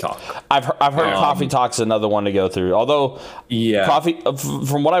Coffee Talk. I've heard Coffee Talk's another one to go through. Although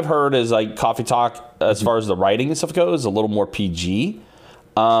from what I've heard is like Coffee Talk as far as the writing and stuff goes, is a little more PG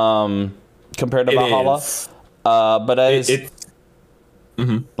compared to Valhalla. But it's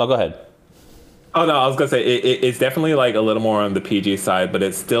oh, go ahead. Oh no, I was gonna say it's definitely like a little more on the PG side, but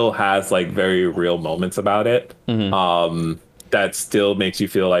it still has like very real moments about it. That still makes you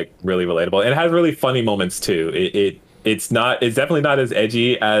feel like really relatable. It has really funny moments too. It's definitely not as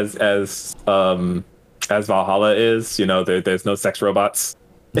edgy as Valhalla is. You know, there's no sex robots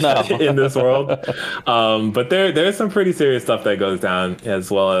in this world. But there's some pretty serious stuff that goes down,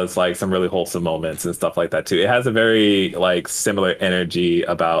 as well as like some really wholesome moments and stuff like that too. It has a very like similar energy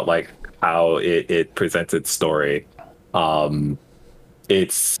about like how it presents its story.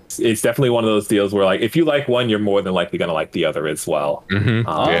 It's definitely one of those deals where like if you like one, you're more than likely gonna like the other as well.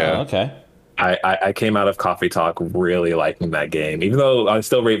 Okay. I came out of Coffee Talk really liking that game, even though I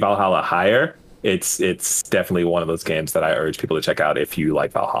still rate Valhalla higher. It's definitely one of those games that I urge people to check out if you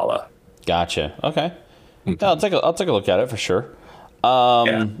like Valhalla. Gotcha. Okay. Yeah, I'll take a look at it for sure.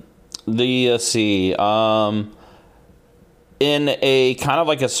 Let's see. In a kind of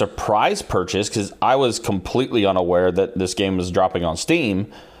like a surprise purchase, because I was completely unaware that this game was dropping on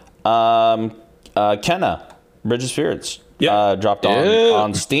Steam. Kena, Bridge of Spirits, dropped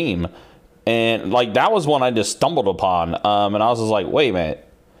on Steam, and like that was one I just stumbled upon. And I was just like, wait a minute,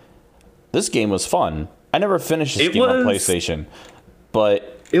 this game was fun. I never finished this game on PlayStation,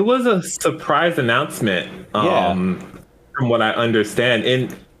 but it was a surprise announcement. From what I understand,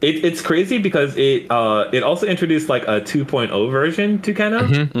 and it's crazy because it also introduced like a 2.0 version to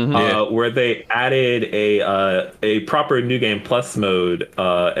Kena, where they added a proper New Game Plus mode,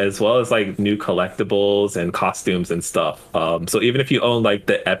 as well as like new collectibles and costumes and stuff. So even if you own like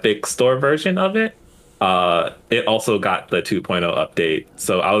the Epic Store version of it, it also got the 2.0 update.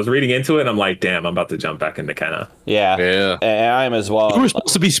 So I was reading into it and I'm like, damn, I'm about to jump back into Kena. Yeah. And I am as well. You were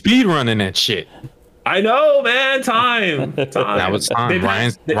supposed to be speedrunning that shit. I know, man. Time. Now it's time.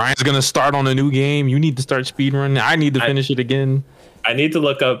 Ryan's gonna start on a new game. You need to start speedrunning. I need to finish it again. I need to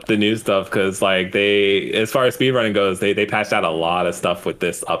look up the new stuff because, like, as far as speedrunning goes, they patched out a lot of stuff with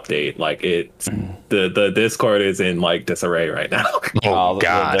this update. Like, the Discord is in like disarray right now. Oh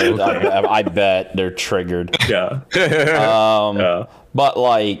God! I bet they're triggered. Yeah. But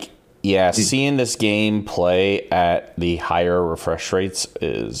like, seeing this game play at the higher refresh rates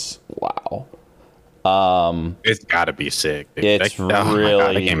is wow. It's gotta be sick. Dude. It's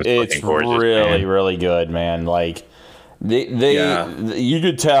really good, man. Like you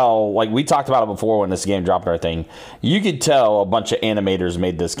could tell, like we talked about it before when this game dropped our thing. You could tell a bunch of animators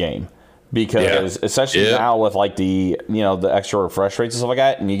made this game because especially now with like the extra refresh rates and stuff like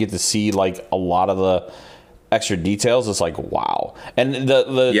that, and you get to see like a lot of the extra details. It's like wow. And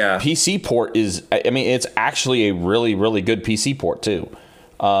the PC port is, I mean, it's actually a really, really good PC port too.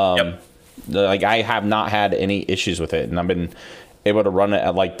 Like I have not had any issues with it, and I've been able to run it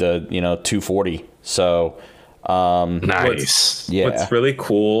at like the 240. So nice. What's really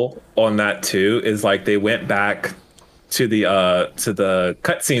cool on that too is like they went back to the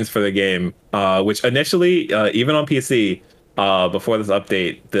cutscenes for the game, which initially even on PC before this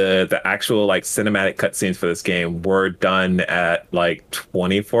update, the actual like cinematic cutscenes for this game were done at like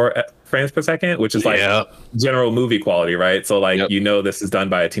 24 frames per second, which is like general movie quality, right? So like this is done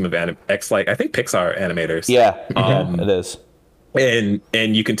by a team of like I think Pixar animators. It is. And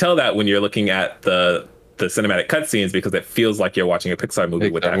you can tell that when you're looking at the cinematic cutscenes because it feels like you're watching a Pixar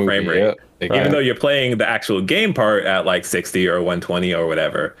movie with that frame rate, even though you're playing the actual game part at like 60 or 120 or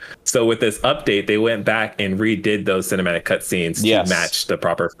whatever. So with this update, they went back and redid those cinematic cutscenes to match the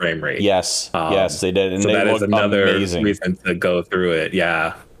proper frame rate. Yes, they did. And so they that is another amazing reason to go through it.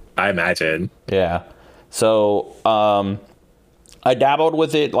 Yeah, I imagine. Yeah. So I dabbled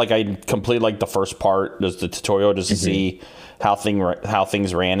with it. Like I completed like the first part, just the tutorial, just to see how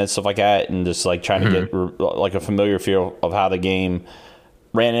things ran and stuff like that, and just like trying to get like a familiar feel of how the game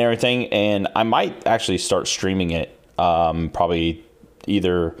ran and everything. And I might actually start streaming it probably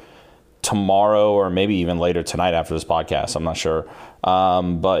either tomorrow or maybe even later tonight after this podcast. I'm not sure.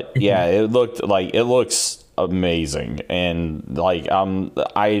 But yeah, it looks amazing, and like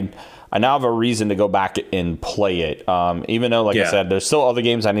I now have a reason to go back and play it. Even though, like I said, there's still other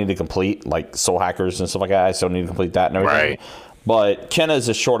games I need to complete, like Soul Hackers and stuff like that. I still need to complete that and everything. Right. But Kena is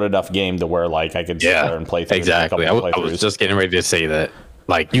a short enough game to where like I could sit there and play through. Exactly. I was just getting ready to say that.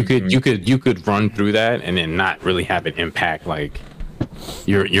 Like you could run through that and then not really have it impact like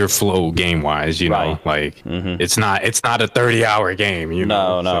your flow game wise. You know, like it's not a 30-hour game. You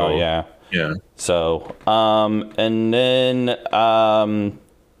know. Yeah. So and then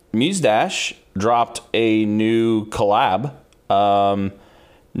Muse Dash dropped a new collab,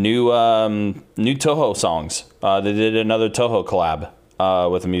 new Touhou songs. They did another Touhou collab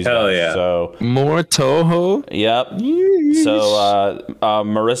with Muse Dash. Hell yeah! So more Touhou. Yep. Yeesh. So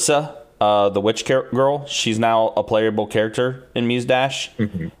Marissa the witch girl. She's now a playable character in Muse Dash.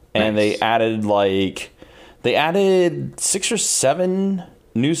 Mm-hmm. And they added 6 or 7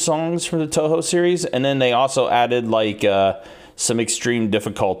 new songs for the Touhou series, and then they also added some extreme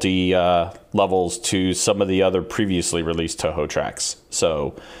difficulty levels to some of the other previously released Touhou tracks.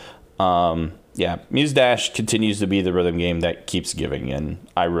 So Muse Dash continues to be the rhythm game that keeps giving, and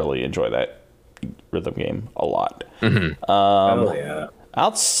I really enjoy that rhythm game a lot.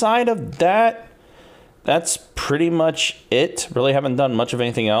 Outside of that, that's pretty much it. Really haven't done much of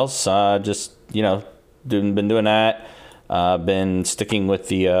anything else. Just, been doing that. Been sticking with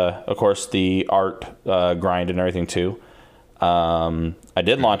the, of course, the art grind and everything too. I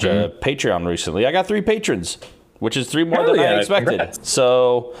did launch a Patreon recently. I got 3 patrons, which is 3 more than I expected. Congrats.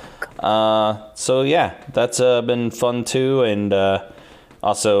 So yeah, that's been fun too. And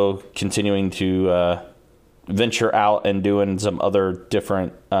also continuing to venture out and doing some other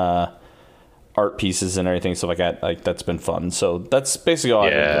different art pieces and everything, stuff like that. Like, that's been fun. So that's basically all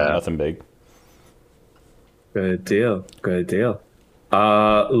I've been doing. Nothing big. Good deal.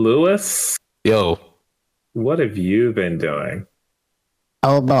 Lewis? Yo. What have you been doing?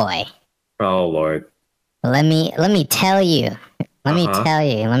 Oh boy. Oh Lord. Let me tell you. Let me tell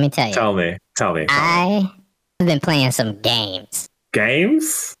you. Tell me. I have been playing some games.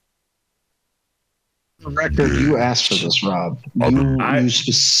 Games? Record, you asked for this, Rob. You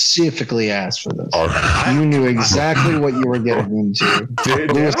specifically asked for this. You knew exactly what you were getting into.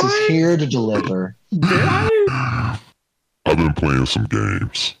 Lewis is here to deliver. Did I? I've been playing some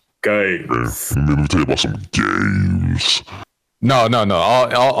games. Games. Let me tell you about some games. No.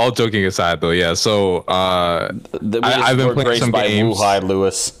 All joking aside, though, yeah. So I've been playing some games. Wuhai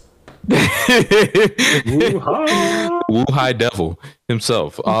Lewis. Wuhai Devil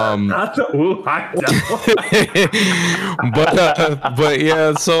himself. Not the Wuhai Devil. but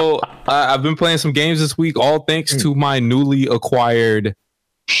yeah. So I've been playing some games this week, all thanks to my newly acquired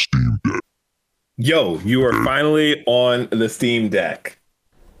Steam Deck. Yo, you are finally on the Steam Deck.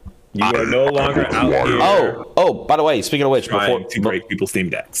 You are no longer out here. Oh! By the way, speaking of which, before to break people's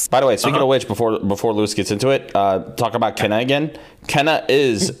Steam Decks. By the way, speaking of which, before Lewis gets into it, talk about Kenna again. Kenna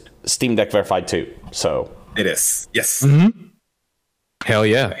is Steam Deck verified too. So it is. Yes. Mm-hmm. Hell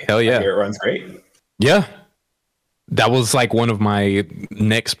yeah! It runs great. Yeah, that was like one of my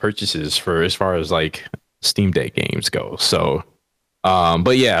next purchases for as far as like Steam Deck games go. So.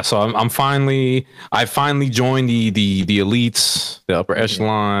 But yeah, so I finally joined the elites, the upper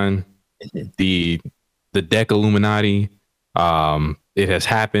echelon, the Deck Illuminati. It has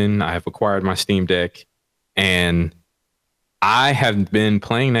happened. I have acquired my Steam Deck, and I have been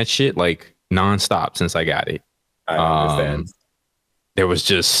playing that shit like nonstop since I got it. I understand. There was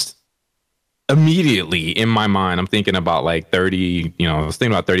just immediately in my mind, I'm thinking about like 30, I was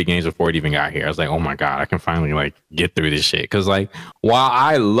thinking about 30 games before it even got here. I was like, oh my God, I can finally like get through this shit. Cause like, while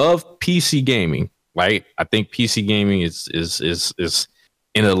I love PC gaming, right? I think PC gaming is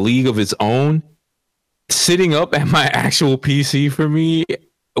in a league of its own. Sitting up at my actual PC for me,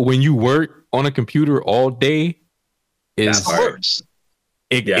 when you work on a computer all day, is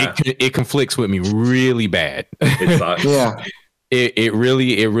it conflicts with me really bad. It sucks. Yeah. It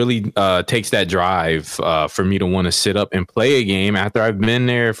really takes that drive for me to want to sit up and play a game after I've been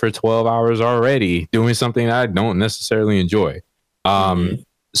there for 12 hours already doing something that I don't necessarily enjoy.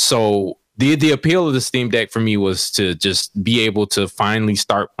 So the appeal of the Steam Deck for me was to just be able to finally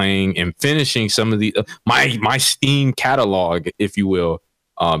start playing and finishing some of the my Steam catalog, if you will,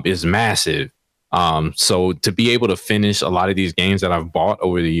 is massive. So to be able to finish a lot of these games that I've bought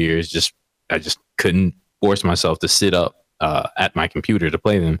over the years, I just couldn't force myself to sit up at my computer to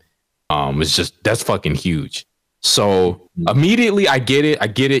play them. That's fucking huge. So immediately I get it,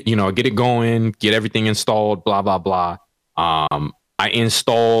 get it going, get everything installed, blah, blah, blah. I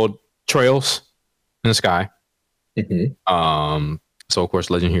installed Trails in the Sky. So of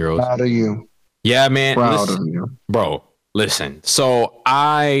course, Legend Heroes. Proud of you. Yeah, man. Proud of you. Bro, listen. So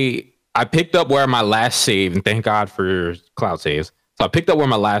I picked up where my last save, and thank God for cloud saves. So I picked up where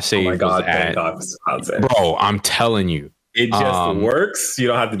my last save was at. Thank God for cloud saves. Bro, I'm telling you. It just works. You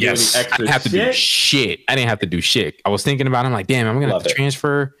don't have to do any extra shit. I didn't have to do shit. I was thinking about it. I'm like, damn, I'm going to have to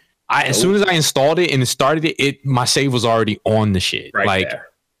transfer. As soon as I installed it and started it, my save was already on the shit. Right there.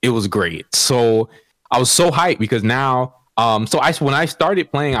 It was great. So I was so hyped because now, when I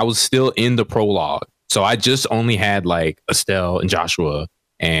started playing, I was still in the prologue. So I just only had like Estelle and Joshua.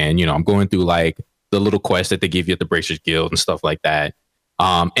 And, I'm going through like the little quest that they give you at the Bracers Guild and stuff like that.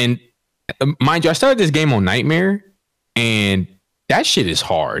 And mind you, I started this game on Nightmare. And that shit is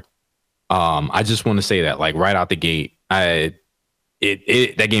hard. I just want to say that, like, right out the gate,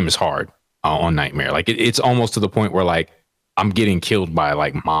 that game is hard on Nightmare. Like it's almost to the point where like I'm getting killed by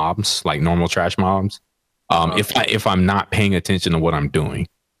like mobs, like normal trash mobs. If I'm not paying attention to what I'm doing.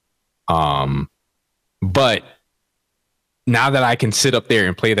 But now that I can sit up there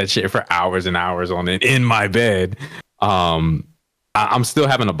and play that shit for hours and hours on it in my bed, I'm still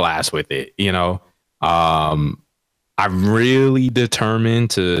having a blast with it. You know, I'm really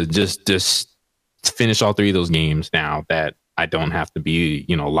determined to just finish all 3 of those games now that I don't have to be,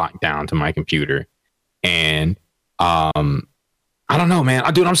 you know, locked down to my computer. And I don't know,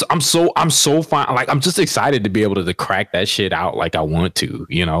 man. Dude, I'm so fine. Like, I'm just excited to be able to crack that shit out like I want to,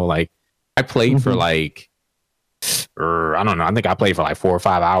 you know. Like, I played for like, I don't know. I think I played for like 4 or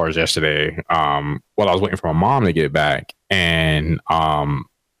 5 hours yesterday while I was waiting for my mom to get back. And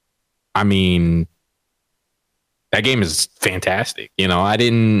I mean, that game is fantastic. You know, I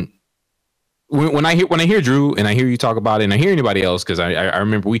didn't. When I hear Drew and I hear you talk about it and I hear anybody else, because I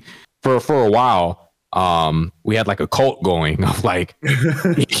remember we for a while we had like a cult going of like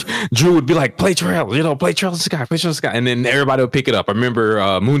Drew would be like, play Trails, you know, play Trails of the Sky, play Trails of the Sky, and then everybody would pick it up. I remember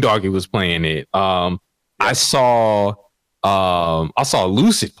Moondoggy was playing it. I saw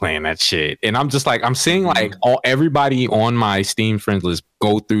Lucid playing that shit, and I'm just like, I'm seeing like everybody on my Steam friends list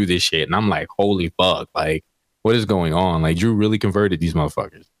go through this shit, and I'm like, holy fuck, like what is going on? Like Drew really converted these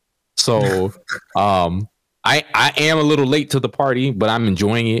motherfuckers. So I am a little late to the party, but I'm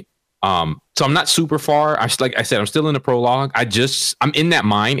enjoying it. So I'm not super far. Like I said, I'm still in the prologue. I'm in that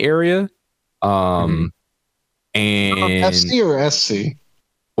mine area. And FC or SC?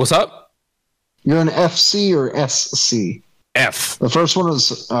 What's up? You're an FC or SC? F. The first one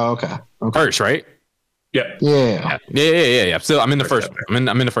is okay. First, right? Yeah. Still, I'm in the first one.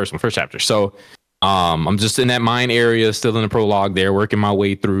 I'm in the first one, first chapter. So I'm just in that mine area, still in the prologue there, working my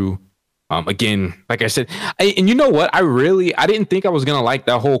way through. Again, like I said, and you know what? I didn't think I was gonna like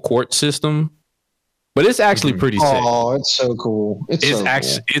that whole court system, but it's actually pretty sick. Oh, it's so cool.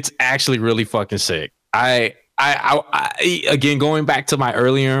 It's actually really fucking sick. I again, going back to my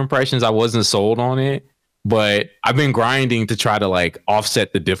earlier impressions, I wasn't sold on it, but I've been grinding to try to like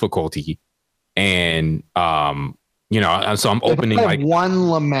offset the difficulty, and you know, so I'm opening like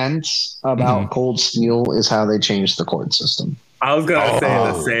one lament about Cold Steel is how they changed the court system. I was gonna say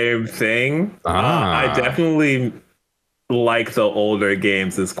the same thing. I definitely like the older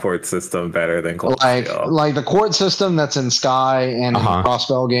games' court system better than Cold Steel. Like the court system that's in Sky and in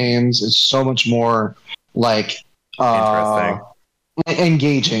Crossbell games is so much more like interesting.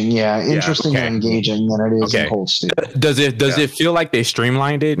 Engaging, interesting and engaging than it is in Cold Steel. Does it feel like they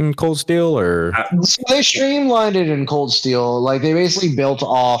streamlined it in Cold Steel, or so they streamlined it in Cold Steel? Like they basically built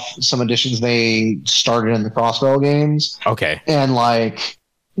off some additions they started in the Crossbell games. Okay, and like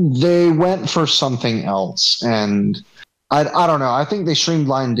they went for something else, and I don't know. I think they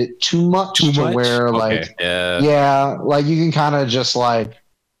streamlined it too much to where like like you can kind of just like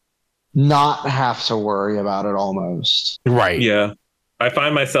not have to worry about it almost. Right. Yeah. I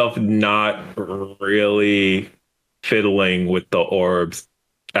find myself not really fiddling with the orbs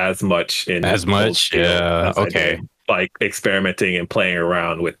as much yeah. Okay. Like experimenting and playing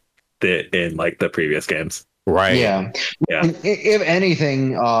around with it in like the previous games. Right. Yeah. If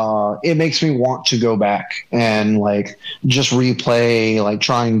anything, it makes me want to go back and like just replay, like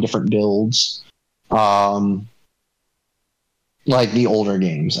trying different builds, like the older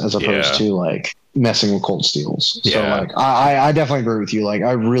games as opposed to like messing with Cold Steels. So like I definitely agree with you. Like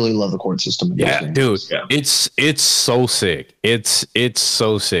I really love the court system. Dude, it's so sick. It's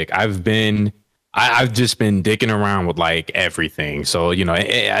so sick. I've just been dicking around with like everything. So, you know,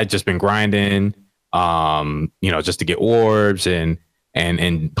 I've just been grinding, you know, just to get orbs and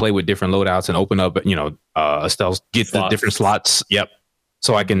play with different loadouts and open up, you know, stealth, get slots. The different slots. Yep.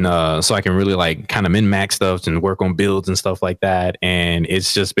 So I can really like kind of min-max stuff and work on builds and stuff like that. And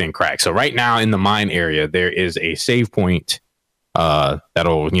it's just been cracked. So right now in the mine area, there is a save point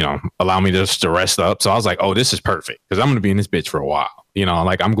that'll, you know, allow me just to rest up. So I was like, oh, this is perfect because I'm going to be in this bitch for a while. You know,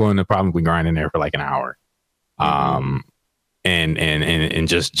 like I'm going to probably grind in there for like an hour. And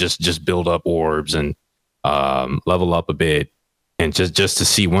just build up orbs and level up a bit. And just to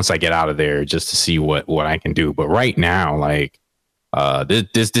see once I get out of there, just to see what I can do. But right now, like,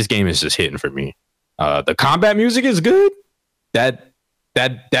 this game is just hitting for me. The combat music is good. That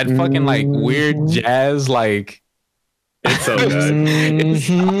fucking like weird jazz, like it's so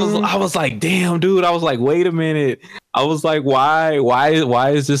good. I was like, damn, dude. I was like, wait a minute. I was like, why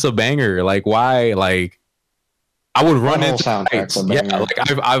is this a banger? Like, why? Like, I would run into fights. Yeah, like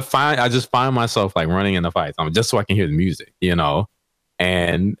I just find myself like running into fights. Just so I can hear the music, you know.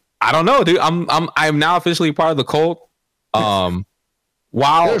 And I don't know, dude. I'm now officially part of the cult.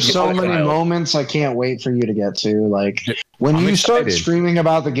 while there's so many moments I can't wait for you to get to. Like when you start screaming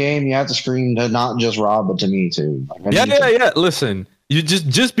about the game, you have to scream to not just Rob, but to me too. Like, yeah. Listen, you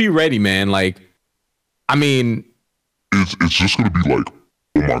just be ready, man. Like, I mean, it's just gonna be like,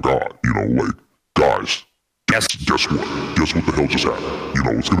 oh my god, you know, like, guys, guess what? Guess what the hell just happened? You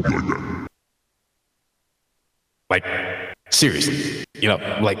know, it's gonna be like that. Like, seriously, you know,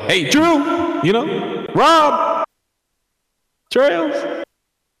 like, hey, Drew, you know, Rob, Trails.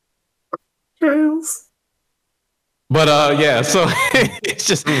 But yeah, so it's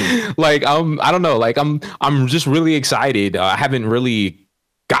just like I don't know, like I'm just really excited. I haven't really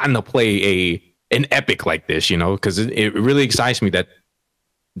gotten to play an epic like this, you know, because it really excites me that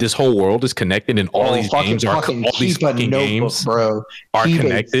this whole world is connected and all these games are all these fucking games, bro, are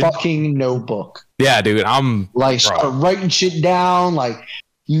connected. A fucking notebook. Yeah, dude, I'm like start writing shit down. Like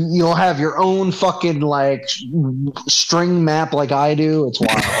you'll have your own fucking like string map like I do. It's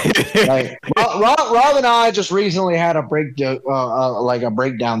wild. Like Rob and I just recently had a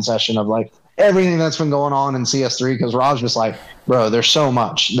breakdown session of like everything that's been going on in CS3 because Rob's just like, bro, there's so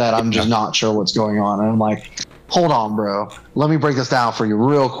much that I'm just not sure what's going on, and I'm like, hold on, bro, let me break this down for you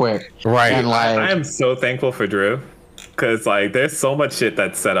real quick. Right. And like, I am so thankful for Drew. Because like there's so much shit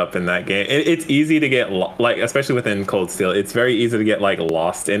that's set up in that game. It's easy to get like, especially within Cold Steel, it's very easy to get like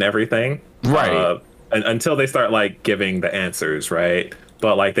lost in everything, right? Until they start like giving the answers, right?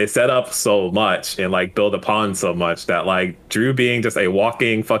 But like they set up so much and like build upon so much that like Drew being just a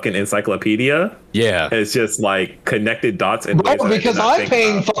walking fucking encyclopedia, it's just like connected dots and because I'm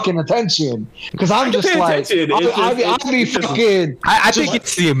paying fucking attention. Because I'm just like I be fucking. I think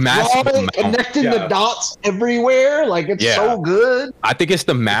it's the massive amount. Connecting the dots everywhere, like it's so good. I think it's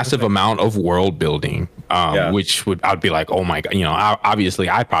the massive amount of world building, which I'd be like, oh my god, you know,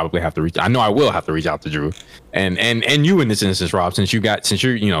 obviously I probably have to reach. I know I will have to reach out to Drew, and you in this instance, Rob, since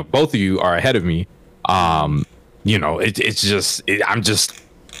you're, you know, both of you are ahead of me. You know, I'm just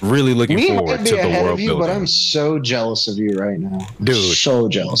really looking forward to the world building. But I'm so jealous of you right now, dude. So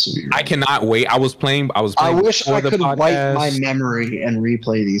jealous of you. I cannot wait. I wish I could wipe my memory and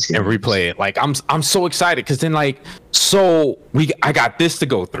replay these games. And replay it. Like I'm so excited because then like I got this to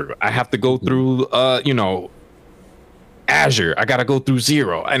go through. I have to go through you know, Azure. I gotta go through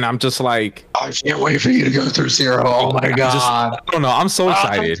Zero, and I'm just like, I can't wait for you to go through Zero. Oh my god! I don't know. I'm so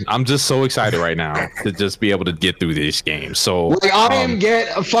excited. I'm just so excited right now to just be able to get through this game. So like, I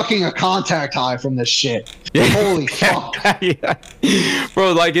get a contact high from this shit. Holy fuck!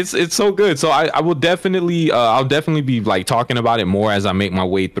 Bro, like it's so good. So I will definitely I'll definitely be like talking about it more as I make my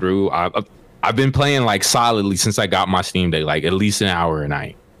way through. I've been playing like solidly since I got my Steam Deck, like at least an hour a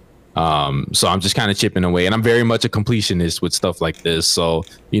night. So I'm just kind of chipping away, and I'm very much a completionist with stuff like this. So,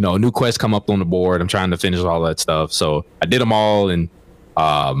 you know, new quests come up on the board. I'm trying to finish all that stuff. So I did them all, and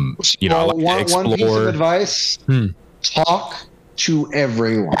you know, one piece of advice: talk to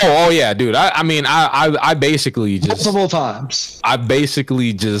everyone. Oh yeah, dude. I mean, I basically just multiple times. I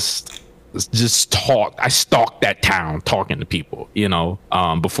basically just talked. I stalked that town, talking to people. You know,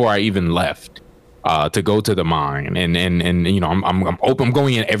 before I even left. To go to the mine and you know, I'm open. I'm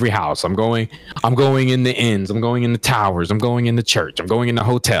going in every house. I'm going in the inns. I'm going in the towers. I'm going in the church. I'm going in the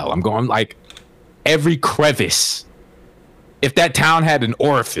hotel. I'm going like every crevice. If that town had an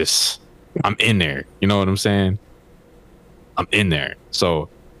orifice, I'm in there. You know what I'm saying? I'm in there. So,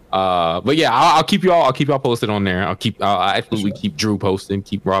 but yeah, I'll keep y'all posted on there. I'll absolutely keep Drew posted,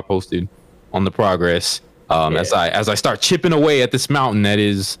 keep Rob posted on the progress. As I start chipping away at this mountain that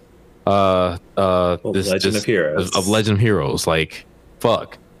is. Legend of Heroes. Of Legend of Heroes, like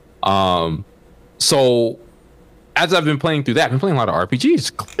fuck. So as I've been playing through that, I've been playing a lot of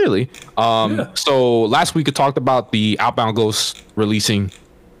RPGs, clearly. So last week I talked about the Outbound Ghosts releasing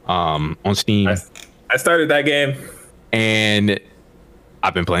on Steam. I started that game, and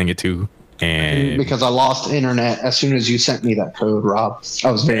I've been playing it too. And because I lost internet as soon as you sent me that code, Rob,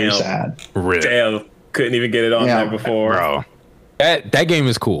 I was very sad. Really? Damn, couldn't even get it on there before, bro. That game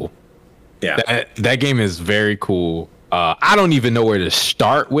is cool. Yeah, that game is very cool. I don't even know where to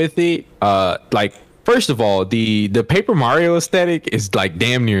start with it. Like, first of all, the Paper Mario aesthetic is like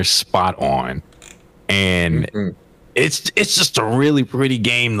damn near spot on, and it's just a really pretty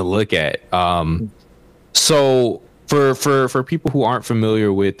game to look at. So for people who aren't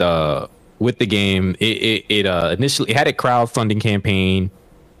familiar with the game, it initially had a crowdfunding campaign.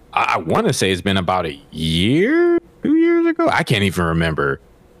 I want to say it's been about a year, 2 years ago. I can't even remember.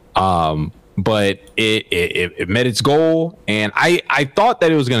 But it met its goal, and I thought that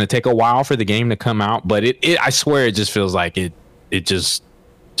it was going to take a while for the game to come out, but I swear it just feels like it just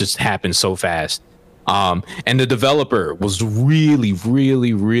happened so fast. And the developer was really,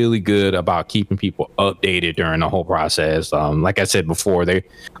 really, really good about keeping people updated during the whole process. Like I said before,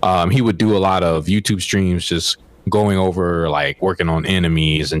 he would do a lot of YouTube streams, just going over like working on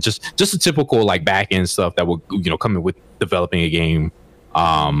enemies and just the typical like back end stuff that would come in with developing a game.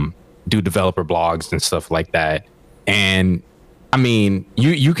 Do developer blogs and stuff like that. And I mean,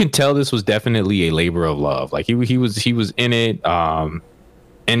 you can tell this was definitely a labor of love. Like he was in it.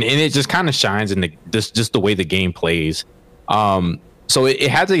 And it just kind of shines in just the way the game plays. So it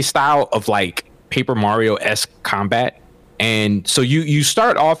has a style of like Paper Mario-esque combat. And so you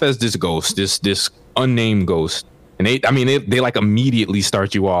start off as this ghost, this unnamed ghost. And they like immediately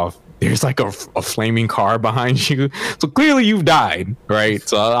start you off. There's like a flaming car behind you. So clearly you've died, right?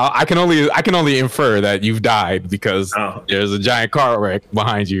 So I can only infer that you've died because there's a giant car wreck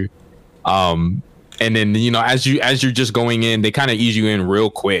behind you. And then, as you're just going in, they kind of ease you in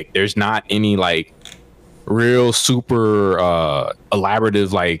real quick. There's not any like real super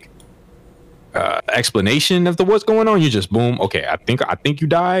elaborative like explanation of what's going on. You just boom. Okay, I think you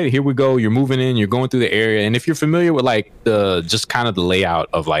died. Here we go. You're moving in. You're going through the area. And if you're familiar with like just kind of the layout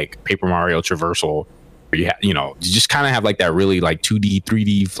of like Paper Mario traversal, where you just kind of have like that really like 2D,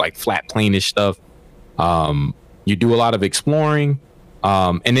 3D like flat plane-ish stuff. You do a lot of exploring.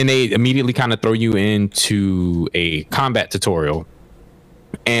 And then they immediately kind of throw you into a combat tutorial.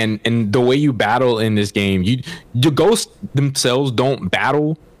 And the way you battle in this game, the ghosts themselves don't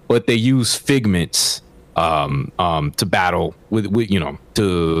battle, but they use figments to battle with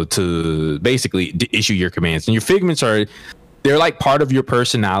to basically issue your commands. And your figments they're like part of your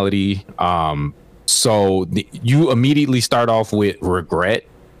personality. So you immediately start off with Regret,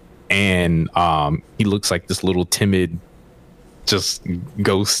 and he looks like this little timid, just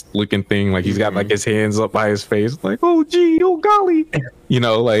ghost looking thing. Like he's got like his hands up by his face, like, oh gee, oh golly,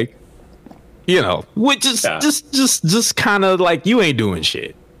 which is just kind of like you ain't doing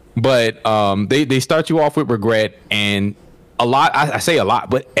shit. But they start you off with Regret, and a lot. I say a lot,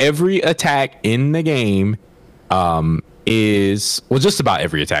 but every attack in the game is just about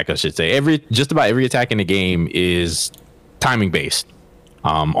every attack, I should say. Just about every attack in the game is timing based.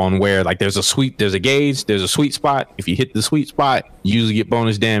 On where like there's a gauge, there's a sweet spot. If you hit the sweet spot, you usually get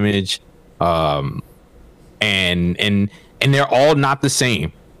bonus damage. And they're all not the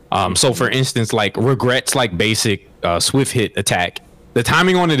same. So for instance, like Regret's like basic swift hit attack. The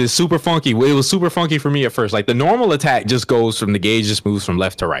timing on it is super funky. It was super funky for me at first. Like the normal attack just goes from the gauge, just moves from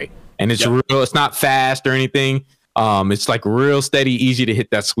left to right, and it's real. It's not fast or anything. It's like real steady, easy to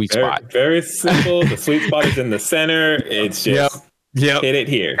hit that sweet spot. Very simple. The sweet spot is in the center. It's just hit it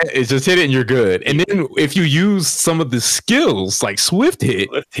here. It's just hit it and you're good. And then if you use some of the skills like swift hit,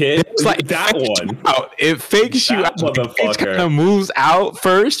 it's like that one. It fakes you out. It kind of moves out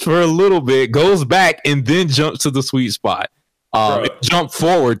first for a little bit, goes back, and then jumps to the sweet spot. Jump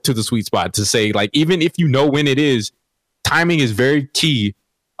forward to the sweet spot to say, like, even if you know when it is, timing is very key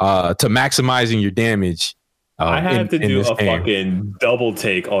to maximizing your damage. I had to do a fucking double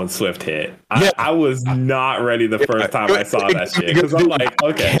take on Swift Hit. I was not ready the first time I saw that shit, because I'm like,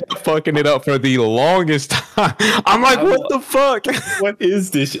 okay, fucking it up for the longest time. I'm like, what the fuck? What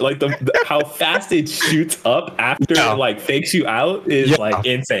is this shit? Like how fast it shoots up after it like fakes you out is like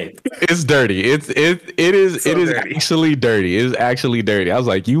insane. It's dirty. It is dirty. Actually dirty. It's actually dirty. I was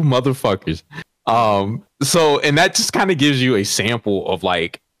like, you motherfuckers. So, and that just kind of gives you a sample of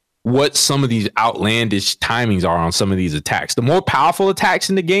like what some of these outlandish timings are on some of these attacks. The more powerful attacks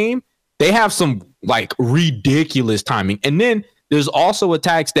in the game, they have some like ridiculous timing. And then there's also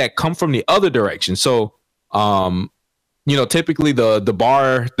attacks that come from the other direction. So, typically the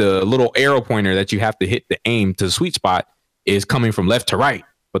bar, the little arrow pointer that you have to hit the aim to the sweet spot is coming from left to right,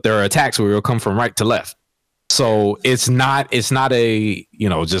 but there are attacks where it'll come from right to left. So it's not a,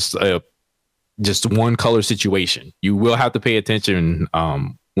 just one color situation. You will have to pay attention,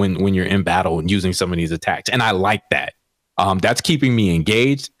 when you're in battle and using some of these attacks. And I like that. That's keeping me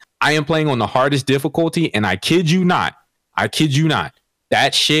engaged. I am playing on the hardest difficulty, and I kid you not,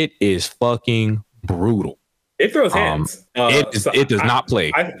 that shit is fucking brutal. It throws hands. It does not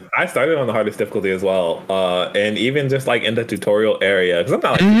play. I started on the hardest difficulty as well. And even just like in the tutorial area, because I'm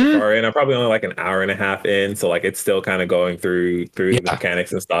not like super far in, I'm probably only like an hour and a half in. So like it's still kind of going through the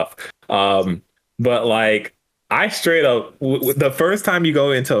mechanics and stuff. But like, I straight up, the first time you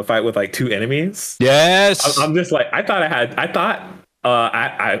go into a fight with like two enemies, I'm just like, I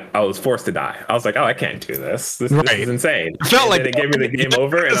was forced to die. I was like, oh, I can't do this. This is insane. I felt like it gave me the game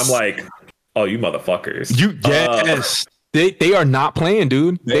over, and I'm like, oh, you motherfuckers. They are not playing,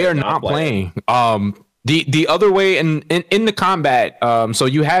 dude. They are not playing. The other way in the combat, so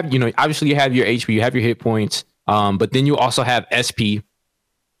you have, obviously you have your HP, you have your hit points, but then you also have SP,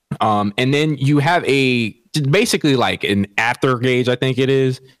 and then you have basically like an after gauge, I think it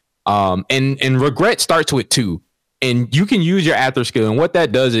is, and regret starts with 2, and you can use your after skill, and what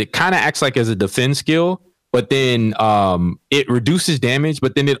that does, it kind of acts like as a defense skill, but then it reduces damage,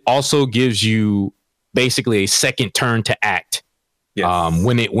 but then it also gives you basically a second turn to act.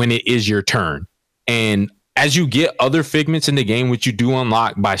 When it is your turn. And as you get other figments in the game, which you do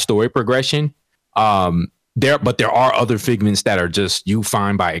unlock by story progression, there are other figments that are just you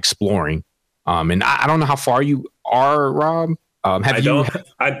find by exploring. And I don't know how far you are, Rob. Have you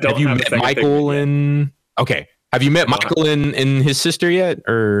met Michael and okay? Have you met Michael and his sister yet,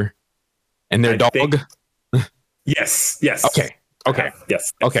 or and their dog? Yes. Okay.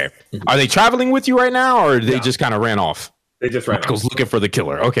 Yes. Okay. Are they traveling with you right now, or they just kind of ran off? They just ran. Michael's looking for the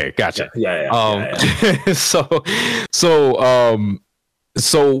killer. Okay, gotcha. Yeah. So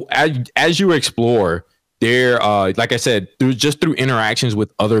as you explore, there, like I said, through interactions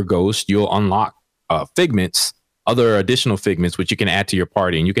with other ghosts, you'll unlock figments, other additional figments, which you can add to your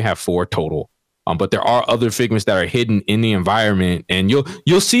party, and you can have 4 total. But there are other figments that are hidden in the environment, and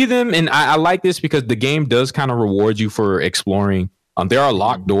you'll see them. And I like this because the game does kind of reward you for exploring. There are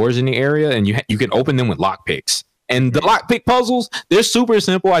locked doors in the area, and you can open them with lockpicks. And the lockpick puzzles, they're super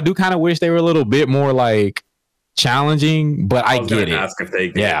simple. I do kind of wish they were a little bit more like challenging, but I get it. Ask if they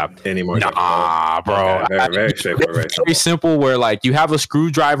get any more. Nah, bro. Okay, very straightforward. Very simple. Where like you have a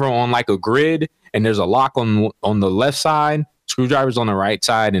screwdriver on like a grid, and there's a lock on the left side, screwdrivers on the right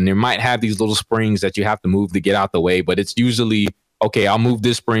side, and there might have these little springs that you have to move to get out the way. But it's usually okay. I'll move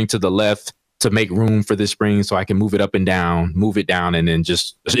this spring to the left to make room for this spring so I can move it up and down, move it down, and then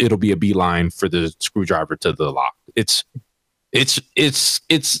it'll be a beeline for the screwdriver to the lock. It's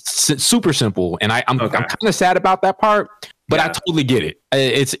super simple, and I'm kind of sad about that part, but I totally get it.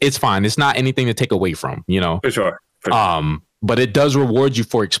 It's fine. It's not anything to take away from, For sure. But it does reward you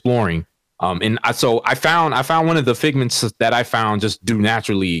for exploring. So I found one of the figments that I found just do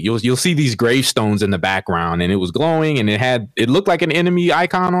naturally. You'll see these gravestones in the background, and it was glowing, and it looked like an enemy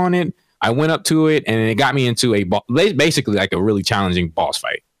icon on it. I went up to it, and it got me into basically like a really challenging boss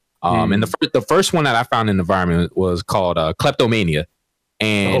fight. And the first one that I found in the environment was called Kleptomania.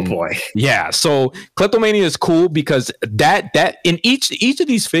 And oh boy, yeah. So Kleptomania is cool because that in each of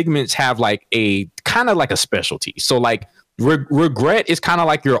these figments have like a kind of like a specialty. So like Regret is kind of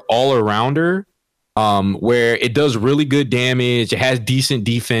like your all arounder, where it does really good damage. It has decent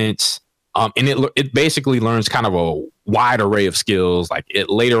defense. And it basically learns kind of a wide array of skills. Like it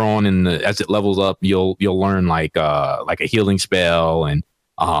later on as it levels up, you'll learn like a healing spell, and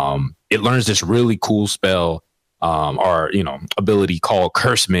it learns this really cool spell or ability called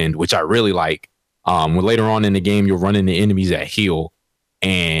Curse Mend, which I really like. When later on in the game you'll run into enemies that heal,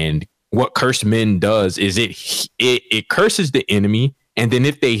 and what Curse Mend does is it curses the enemy, and then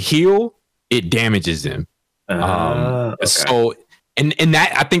if they heal, it damages them. Okay. So. And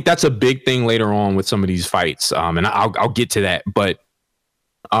that I think that's a big thing later on with some of these fights. And I'll get to that. But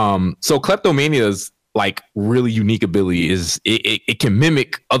so Kleptomania's like really unique ability is it can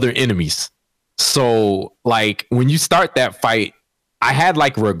mimic other enemies. So like when you start that fight, I had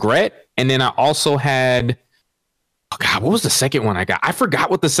like Regret, and then I also had what was the second one I got? I forgot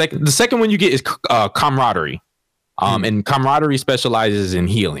what the second one you get is Camaraderie. And Camaraderie specializes in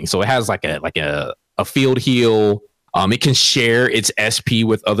healing. So it has like a field heal. It can share its SP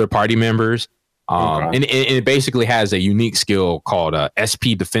with other party members. And it basically has a unique skill called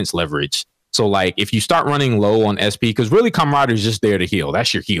SP defense leverage. So like if you start running low on SP, because really Camaraderie is just there to heal.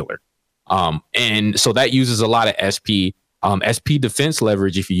 That's your healer. And so that uses a lot of SP. SP defense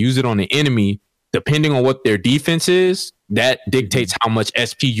leverage, if you use it on the enemy, depending on what their defense is, that dictates how much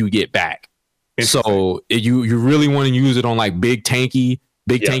SP you get back. So you really want to use it on like big tanky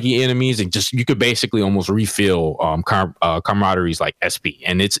enemies, and just you could basically almost refill Camaradrie's like SP,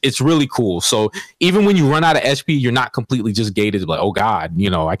 and it's really cool. So even when you run out of SP, you're not completely just gated like, oh god,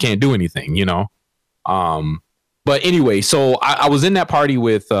 I can't do anything, but anyway, so I was in that party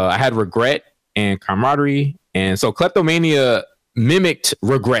with I had Regret and Camaraderie, and so Kleptomania mimicked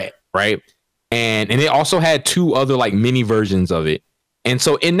Regret, right? And it also had 2 other like mini versions of it. And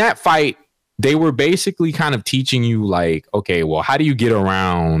so in that fight, they were basically kind of teaching you like, okay, well, how do you get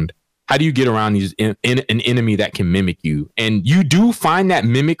around these an enemy that can mimic you? And you do find that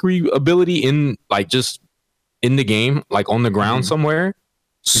mimicry ability in like just in the game, like on the ground somewhere.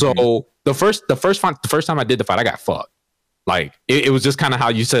 So the first time I did the fight, I got fucked. Like it was just kind of how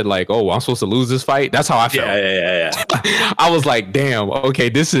you said, like, oh, I'm supposed to lose this fight. That's how I felt. Yeah. I was like, damn, okay,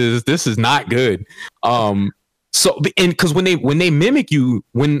 this is not good. So, and because when they mimic you,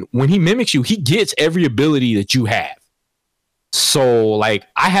 when he mimics you, he gets every ability that you have. So like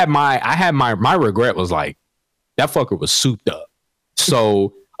I had my regret was like, that fucker was souped up.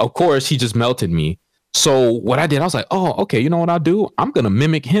 So of course he just melted me. So what I did, I was like, oh, okay, you know what I'll do? I'm gonna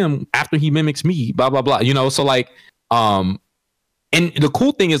mimic him after he mimics me, blah blah blah. You know, so like, and the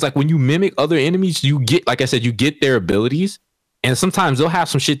cool thing is like when you mimic other enemies, you get, like I said, you get their abilities, and sometimes they'll have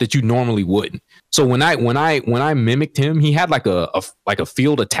some shit that you normally wouldn't. So when I mimicked him, he had like a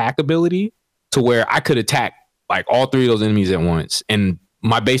field attack ability to where I could attack like all three of those enemies at once. And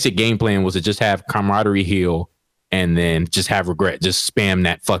my basic game plan was to just have camaraderie heal and then just have regret, just spam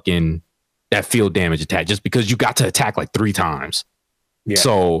that field damage attack, just because you got to attack like 3 times. Yeah.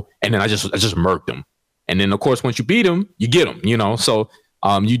 So, and then I just murked him. And then of course, once you beat him, you get him, you know? So,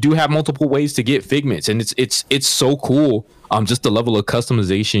 you do have multiple ways to get figments, and it's so cool. Just the level of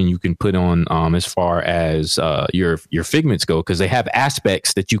customization you can put on, as far as, your figments go, because they have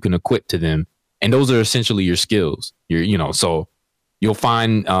aspects that you can equip to them. And those are essentially your skills. So you'll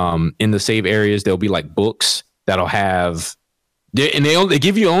find, in the save areas, there'll be like books that'll have, and they only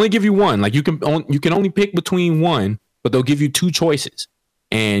give you one. Like you can only pick between one, but they'll give you 2 choices.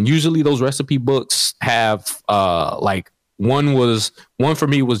 And usually those recipe books have like one for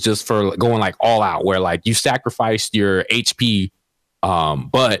me was just for going like all out, where like you sacrificed your HP,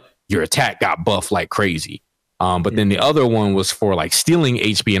 but your attack got buffed like crazy. But then the other one was for like stealing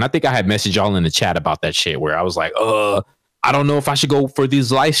HP. And I think I had messaged y'all in the chat about that shit, where I was like, I don't know if I should go for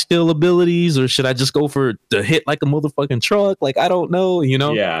these lifesteal abilities or should I just go for the hit like a motherfucking truck? Like, I don't know, you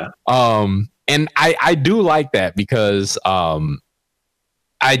know? Yeah. And I do like that because,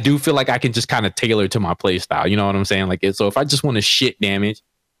 I do feel like I can just kind of tailor to my play style. You know what I'm saying? Like, so if I just want to shit damage,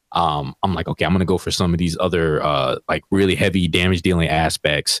 I'm like, okay, I'm going to go for some of these other, like really heavy damage dealing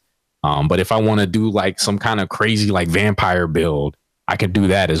aspects. But if I want to do like some kind of crazy, like vampire build, I can do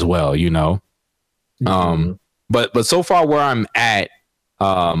that as well, you know? But so far where I'm at,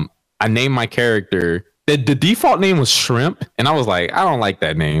 I named my character, the default name was Shrimp. And I was like, I don't like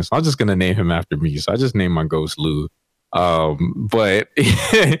that name. So I'm just going to name him after me. So I just named my ghost Lou. But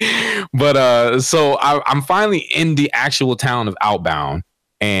so I'm finally in the actual town of Outbound,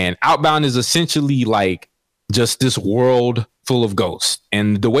 and Outbound is essentially like just this world full of ghosts.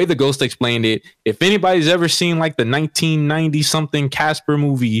 And the way the ghost explained it, if anybody's ever seen like the 1990 something Casper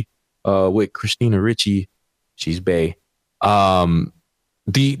movie, with Christina Ricci, she's bae.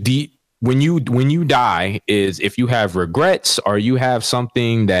 When you die is if you have regrets or you have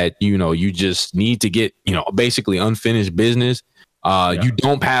something that, you know, you just need to get, you know, basically unfinished business, you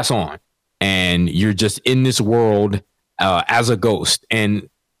don't pass on, and you're just in this world, as a ghost. And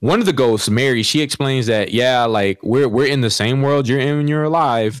one of the ghosts, Mary, she explains that, yeah, like we're in the same world you're in when you're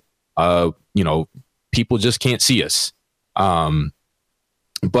alive. You know, people just can't see us.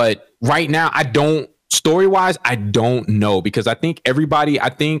 But right now story-wise, I don't know, because I think everybody's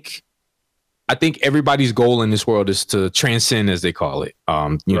goal in this world is to transcend, as they call it,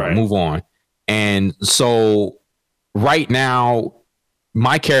 you know, move on. And so right now,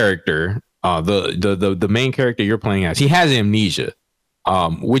 my character, the main character you're playing as, he has amnesia,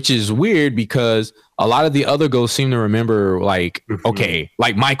 which is weird because a lot of the other ghosts seem to remember, like, okay,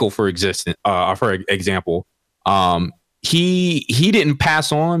 like Michael, for example, he didn't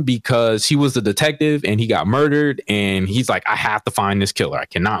pass on because he was the detective and he got murdered, and he's like, I have to find this killer. I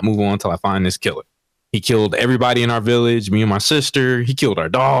cannot move on until I find this killer. He killed everybody in our village, me and my sister. He killed our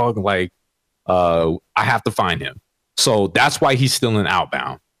dog. Like, I have to find him. So that's why he's still in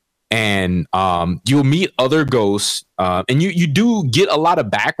Outbound. And you'll meet other ghosts, and you do get a lot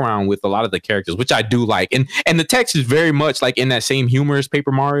of background with a lot of the characters, which I do like. And the text is very much like in that same humorous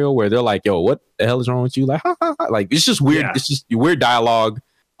Paper Mario, where they're like, yo, what the hell is wrong with you? Like, ha, ha, ha. Like, it's just weird. Yeah. It's just weird dialogue.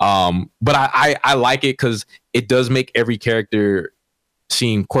 But I like it because it does make every character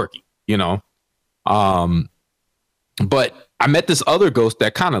seem quirky, you know? But I met this other ghost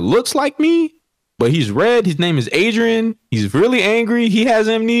that kind of looks like me, but he's red. His name is Adrian. He's really angry. He has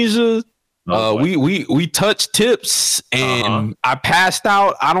amnesia. We touched tips, and I passed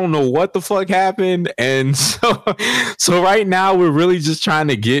out. I don't know what the fuck happened. And so right now we're really just trying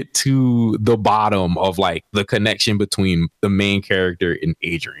to get to the bottom of like the connection between the main character and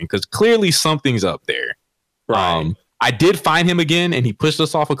Adrian, because clearly something's up there. Right. I did find him again, and he pushed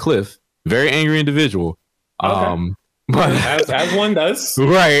us off a cliff. Very angry individual. Okay. But as one does,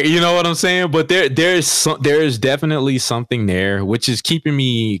 right? You know what I'm saying? But there's definitely something there, which is keeping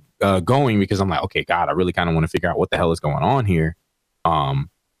me going, because I'm like, okay, God, I really kind of want to figure out what the hell is going on here.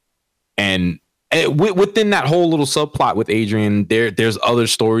 And within that whole little subplot with Adrian, there's other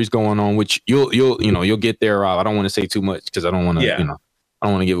stories going on, which you'll get there. I don't want to say too much because I don't want to, I don't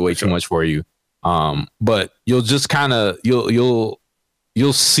want to give away too much for you. But you'll just kind of you'll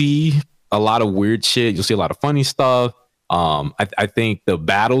see a lot of weird shit. You'll see a lot of funny stuff. I think the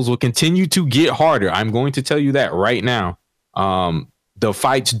battles will continue to get harder. I'm going to tell you that right now. The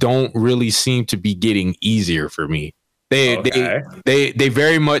fights don't really seem to be getting easier for me. They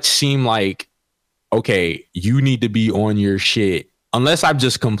very much seem like, okay, you need to be on your shit, unless I've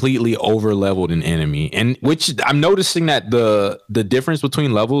just completely over leveled an enemy. And which I'm noticing that the difference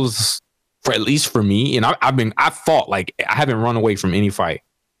between levels, for at least for me, and I've fought, like, I haven't run away from any fight.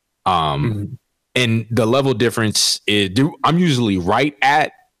 And the level difference is, I'm usually right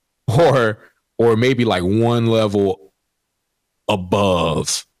at or maybe like one level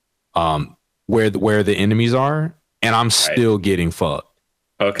above where the enemies are, and I'm still getting fucked.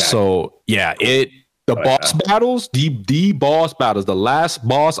 Okay. So yeah, boss battles, the boss battles, the last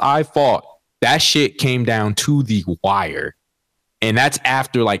boss I fought, that shit came down to the wire. And that's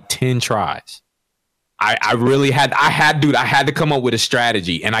after like 10 tries. I really had to come up with a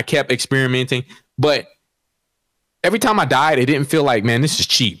strategy, and I kept experimenting. But every time I died, it didn't feel like, man, this is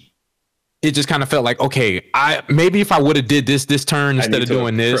cheap. It just kind of felt like, okay, maybe if I would have did this turn instead of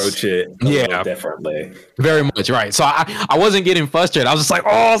doing this, approach it a little differently. Very much, right. So I wasn't getting frustrated. I was just like,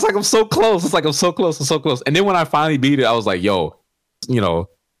 oh, it's like I'm so close. It's like I'm so close. I'm so close. And then when I finally beat it, I was like, yo,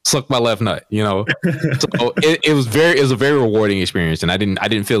 suck my left nut, So it was a very rewarding experience, and I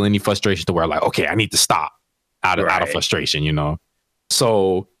didn't feel any frustration to where, like, okay, I need to stop out of frustration,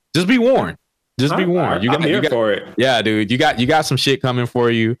 So just be warned. Just be warned. I'm here for it. Yeah, dude. You got some shit coming for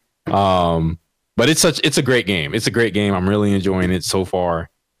you. But it's a great game. It's a great game. I'm really enjoying it so far.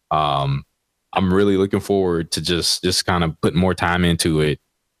 I'm really looking forward to just kind of putting more time into it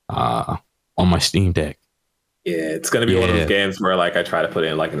on my Steam Deck. Yeah, it's gonna be one of those games where, like, I try to put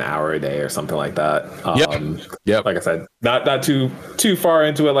in like an hour a day or something like that. Yep. Like I said, not too far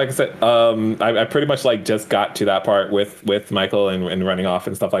into it. Like I said, I pretty much like just got to that part with Michael and running off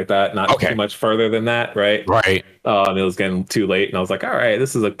and stuff like that. Not too much further than that, right? Right. It was getting too late, and I was like, all right,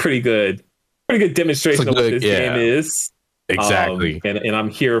 this is a pretty good demonstration of what this game is. Exactly. And I'm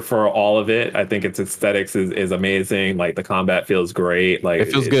here for all of it. I think its aesthetics is amazing. Like, the combat feels great. Like, it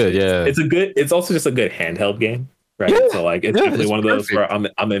feels good. Yeah. It's also just a good handheld game, right? Yeah. So like, it's definitely one of those where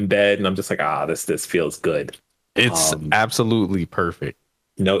I'm in bed and I'm just like, this feels good. It's absolutely perfect.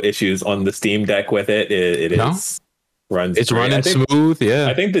 No issues on the Steam Deck with it. It is runs. It's running smooth. Yeah.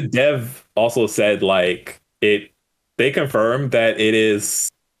 I think the dev also said, like, they confirmed that it is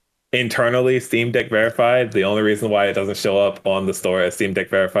internally Steam Deck verified. The only reason why it doesn't show up on the store as Steam Deck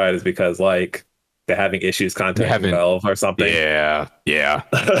verified is because, like, they're having issues contacting Valve or something. Yeah.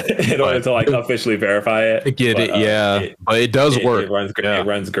 In order to, like, officially verify it. But it does work. It runs great. It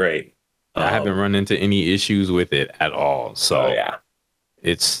runs great. I haven't run into any issues with it at all. So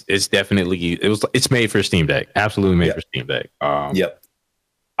it's definitely it's made for Steam Deck. Absolutely made for Steam Deck.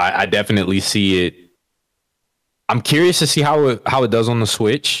 I definitely see it. I'm curious to see how it does on the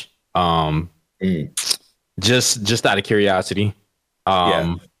Switch. Just out of curiosity.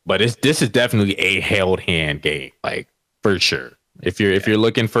 But this is definitely a held hand game, like, for sure. If you're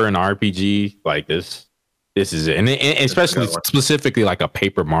looking for an RPG like this is it, and especially specifically like a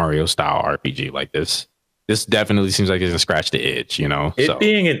Paper Mario style RPG like this. This definitely seems like it's gonna scratch the itch, It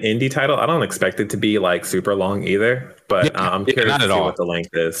being an indie title, I don't expect it to be like super long either. But I'm curious to see what the length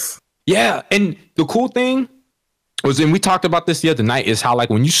is. Yeah, and the cool thing was, and we talked about this the other night, is how,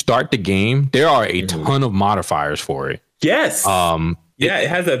 like, when you start the game, there are a ton of modifiers for it. Yes. It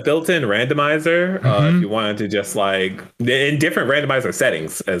has a built-in randomizer. If you wanted to just, like, in different randomizer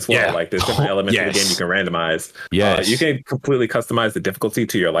settings as well. Yeah. Like, there's different elements of the game you can randomize. You can completely customize the difficulty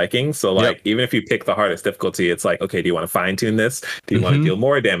to your liking. So, like, even if you pick the hardest difficulty, it's like, okay, do you want to fine-tune this? Do you want to deal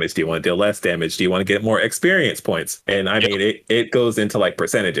more damage? Do you want to deal less damage? Do you want to get more experience points? And I mean, it goes into, like,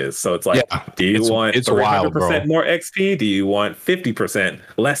 percentages. So it's like, do you want 300% more XP? Do you want 50%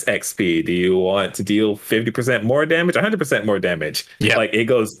 less XP? Do you want to deal 50% more damage? 100% more damage? Like, it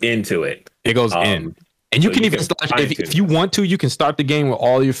goes into it. It goes in. And you can even start, if you want to, you can start the game with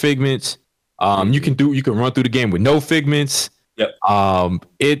all your figments. You can run through the game with no figments.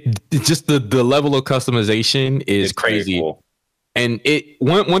 It's just the level of customization is crazy. Cool. And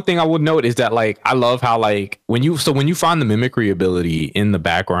one thing I would note is that, like, I love how, like, when you find the mimicry ability in the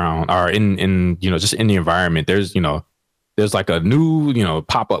background or in just in the environment, there's there's like a new,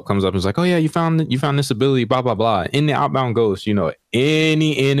 pop up comes up. It's like, oh yeah, you found this ability, blah blah blah. In the Outbound Ghost,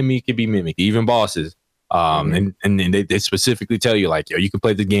 any enemy can be mimicked, even bosses. And they specifically tell you like, yo, you can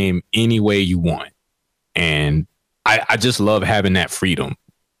play the game any way you want. And I just love having that freedom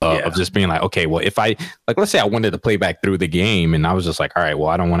of just being like, okay, well, if let's say I wanted to play back through the game and I was just like, all right, well,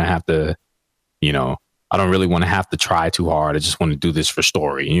 I don't want to have to, I don't really want to have to try too hard. I just want to do this for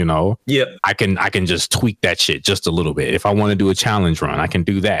story, Yep. I can just tweak that shit just a little bit. If I want to do a challenge run, I can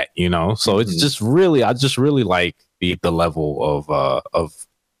do that, So it's just really, I just really like the level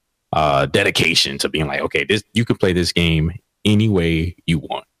of dedication to being like, okay, you can play this game any way you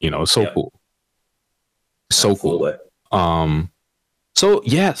want, so cool. So Absolutely. Cool.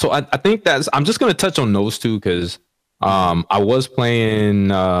 So I think I'm just gonna touch on those two because I was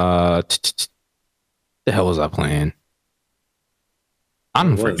playing the hell was I playing? I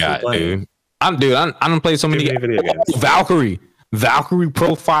don't forgot, dude. I don't play so many video games. Valkyrie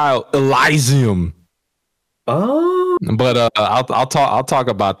Profile Elysium. Oh, but I'll talk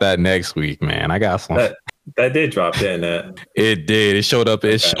about that next week, man. I got some. That did drop, didn't it? It did. It showed up.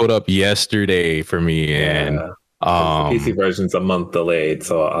 It showed up yesterday for me, and the PC version's a month delayed,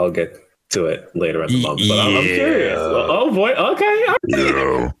 so I'll get to it later in the month. But I'm curious. Oh boy. Okay.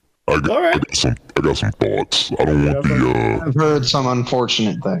 Yeah. I got some thoughts. I don't want the. I've heard some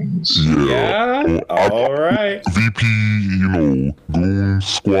unfortunate things. Yeah. Well, all right. VP, Goon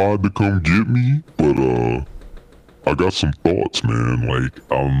Squad to come get me, but I got some thoughts, man. Like,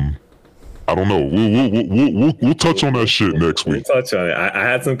 I don't know. We'll touch on that shit next week. We'll touch on it. I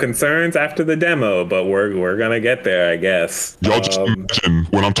had some concerns after the demo, but we're gonna get there, I guess. Y'all just imagine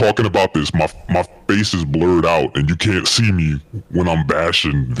when I'm talking about this, my face is blurred out, and you can't see me when I'm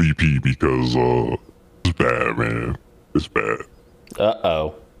bashing VP because it's bad, man. It's bad.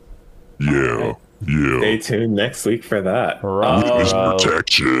 Uh-oh. Yeah. Yeah. Stay tuned next week for that. Witness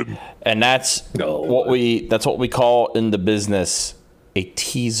protection. And that's what we call in the business a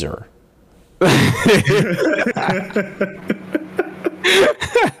teaser.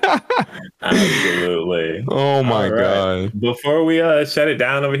 Absolutely. Oh my god. Before we shut it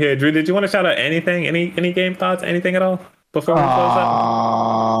down over here, Drew, did you want to shout out anything? Any game thoughts? Anything at all before we close up?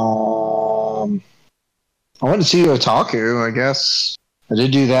 I went to see Otaku, I guess. I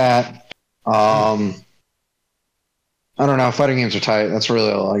did do that. I don't know. Fighting games are tight. That's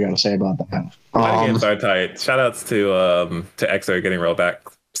really all I got to say about that. Fighting games are tight. Shout outs to Exo getting rolled back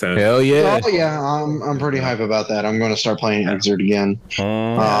soon. Hell yeah. Oh yeah, I'm pretty hype about that. I'm going to start playing Exert again.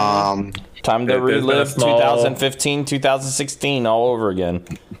 Time to relive 2015, 2016 all over again.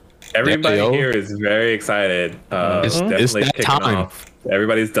 Everybody here is very excited. Definitely that kicking time. off.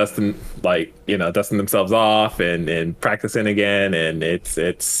 Everybody's dusting themselves off and practicing again, and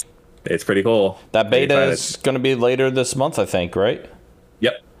it's pretty cool. That beta is going to be later this month, I think, right?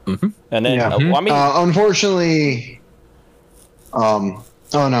 Yep. Mm-hmm. And then, unfortunately, oh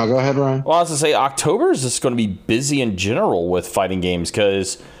no, go ahead, Ryan. Well, I was going to say October is just going to be busy in general with fighting games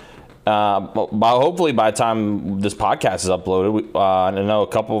because hopefully by the time this podcast is uploaded, I know a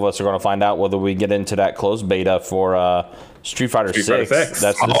couple of us are going to find out whether we get into that closed beta for Street Fighter 6.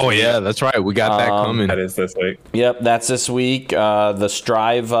 That's right. We got that coming. That is this week. Yep, that's this week. The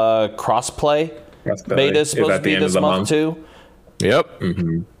Strive crossplay beta is supposed to be this month too. Yep.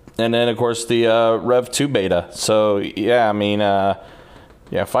 Mm-hmm. And then, of course, the Rev 2 beta. So, yeah, I mean,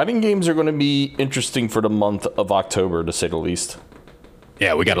 fighting games are going to be interesting for the month of October, to say the least.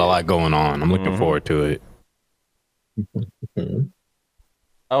 Yeah, we got a lot going on. I'm looking forward to it.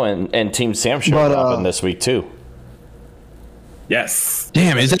 Oh, and Team Sam Show dropping this week, too. Yes.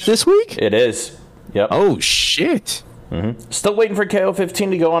 Damn, is it this week? It is. Yep. Oh, shit. Mm-hmm. Still waiting for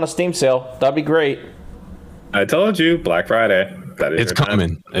KO15 to go on a Steam sale. That'd be great. I told you, Black Friday. That is it's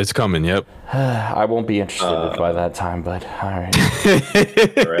coming. Time. It's coming, yep. I won't be interested by that time, but all right.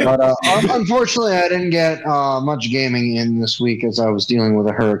 But unfortunately, I didn't get much gaming in this week as I was dealing with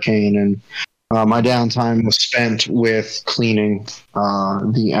a hurricane, and my downtime was spent with cleaning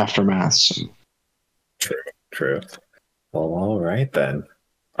the aftermath. So. True. Well, all right then.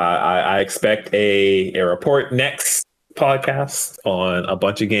 I expect a report next podcast on a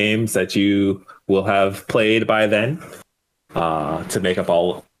bunch of games that you will have played by then to make up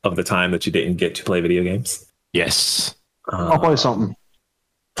all of the time that you didn't get to play video games. Yes. I'll play something.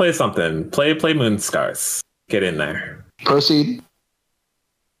 Play something. Play Moonscars. Get in there. Proceed.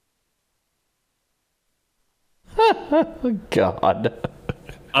 God.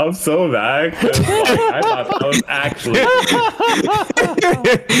 I'm so mad because I thought that was actually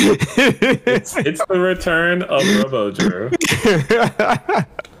it's the return of Robo Drew.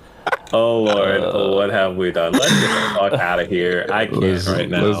 Oh Lord, what have we done? Let's get the fuck out of here. I can't right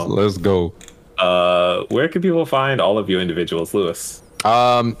now. Let's go. Where can people find all of you individuals, Lewis?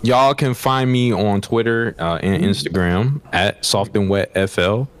 Y'all can find me on Twitter and Instagram at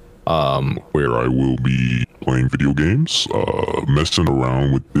SoftandWetFL, where I will be playing video games, messing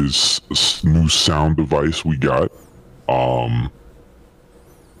around with this new sound device we got.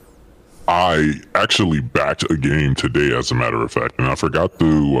 I actually backed a game today, as a matter of fact, and I forgot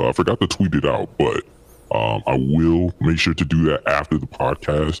to tweet it out, but I will make sure to do that after the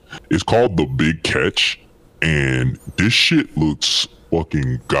podcast. It's called The Big Catch, and this shit looks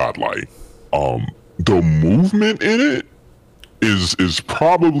fucking godlike. The movement in it is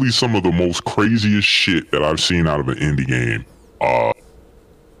probably some of the most craziest shit that I've seen out of an indie game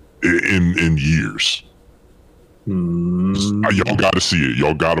in years. Y'all gotta see it.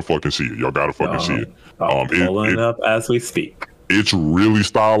 Y'all gotta fucking see it. Y'all gotta fucking see it. Pulling up as we speak. It's really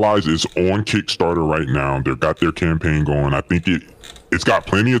stylized. It's on Kickstarter right now. They've got their campaign going. I think it's got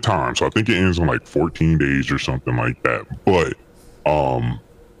plenty of time, so I think it ends in like 14 days or something like that. But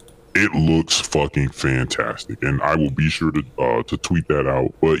it looks fucking fantastic, and I will be sure to tweet that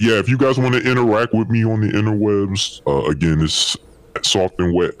out. But yeah, if you guys want to interact with me on the interwebs, again, it's Soft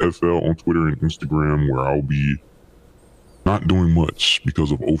and Wet FL on Twitter and Instagram, where I'll be not doing much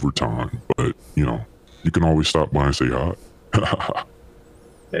because of overtime, but you know, you can always stop by and say hi.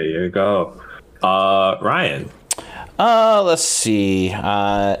 There you go. Ryan. Let's see.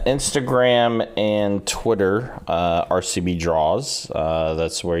 Instagram and Twitter, RCB Draws.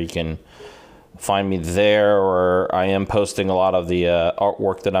 That's where you can find me there, or I am posting a lot of the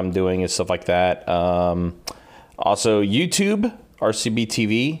artwork that I'm doing and stuff like that. Also, YouTube, RCB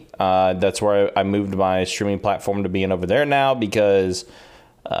TV. That's where I moved my streaming platform to being over there now because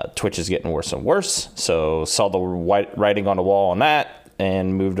Twitch is getting worse and worse. So saw the writing on the wall on that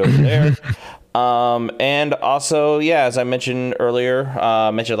and moved over there. And also, yeah, as I mentioned earlier,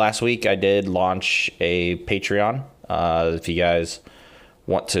 mentioned last week, I did launch a Patreon. If you guys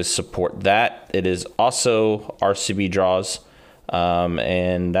want to support that, it is also RCB Draws.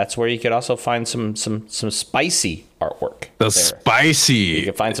 And that's where you could also find some spicy artwork. Spicy. You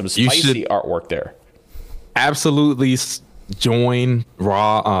can find some spicy artwork there. Absolutely join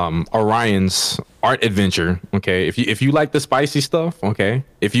Orion's art adventure. Okay, if you like the spicy stuff, okay.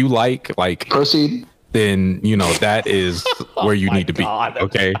 If you like proceed, then you know that is where you need to be.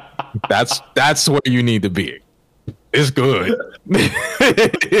 Okay, that's where you need to be. It's good.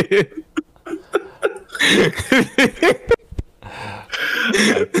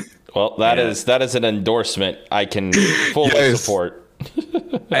 Well, that is an endorsement I can fully support.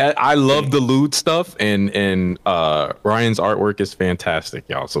 I love the lewd stuff, and Ryan's artwork is fantastic,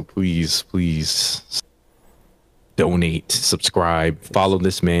 y'all. So please donate, subscribe, follow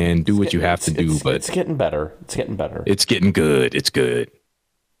this man, do what you have to do. But it's getting better. It's getting better. It's getting good. It's good.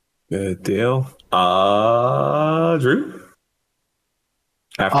 Good deal. Drew.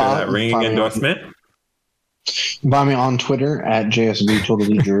 After that ringing endorsement. Find me on Twitter at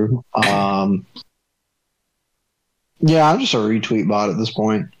JSB_Drew. Yeah, I'm just a retweet bot at this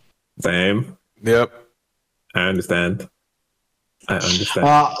point. Same. Yep. I understand. I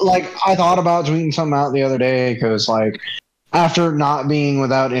thought about tweeting something out the other day because, after not being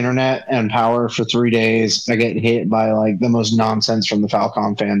without internet and power for 3 days, I get hit by, the most nonsense from the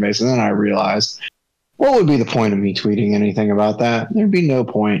Falcon fan base. And then I realized, what would be the point of me tweeting anything about that? There'd be no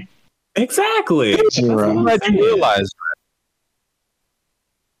point. Exactly. Zero. I'm glad you realized.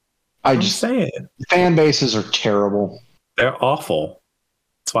 I'm just saying. Fan bases are terrible. They're awful.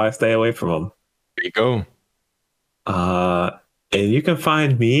 That's why I stay away from them. There you go. And you can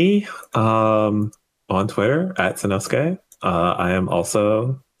find me on Twitter at Sanosuke. I am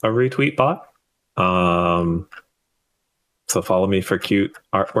also a retweet bot. So follow me for cute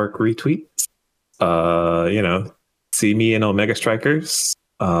artwork retweets. See me in Omega Strikers.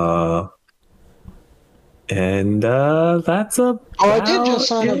 And that's about I did just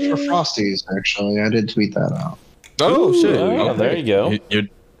sign up for Frosties, actually. I did tweet that out. Oh, shit. Oh, there you go. You're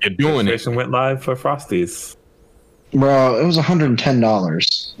doing it. Went live for Frosties. Bro, it was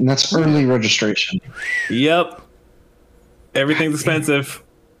 $110. And that's early registration. Yep. Everything's expensive.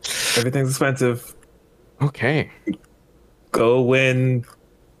 Okay. Go win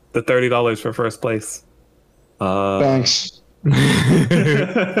the $30 for first place. Thanks.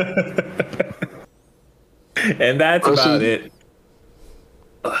 And that's about it.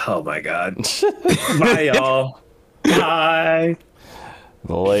 Oh my god. Bye, y'all. Bye.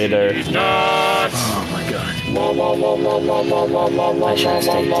 Later. Oh my god. I shall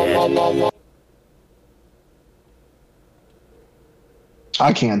stay dead.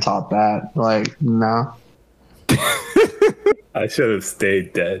 I can't top that. Like, no. I should have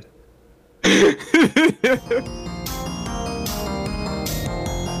stayed dead.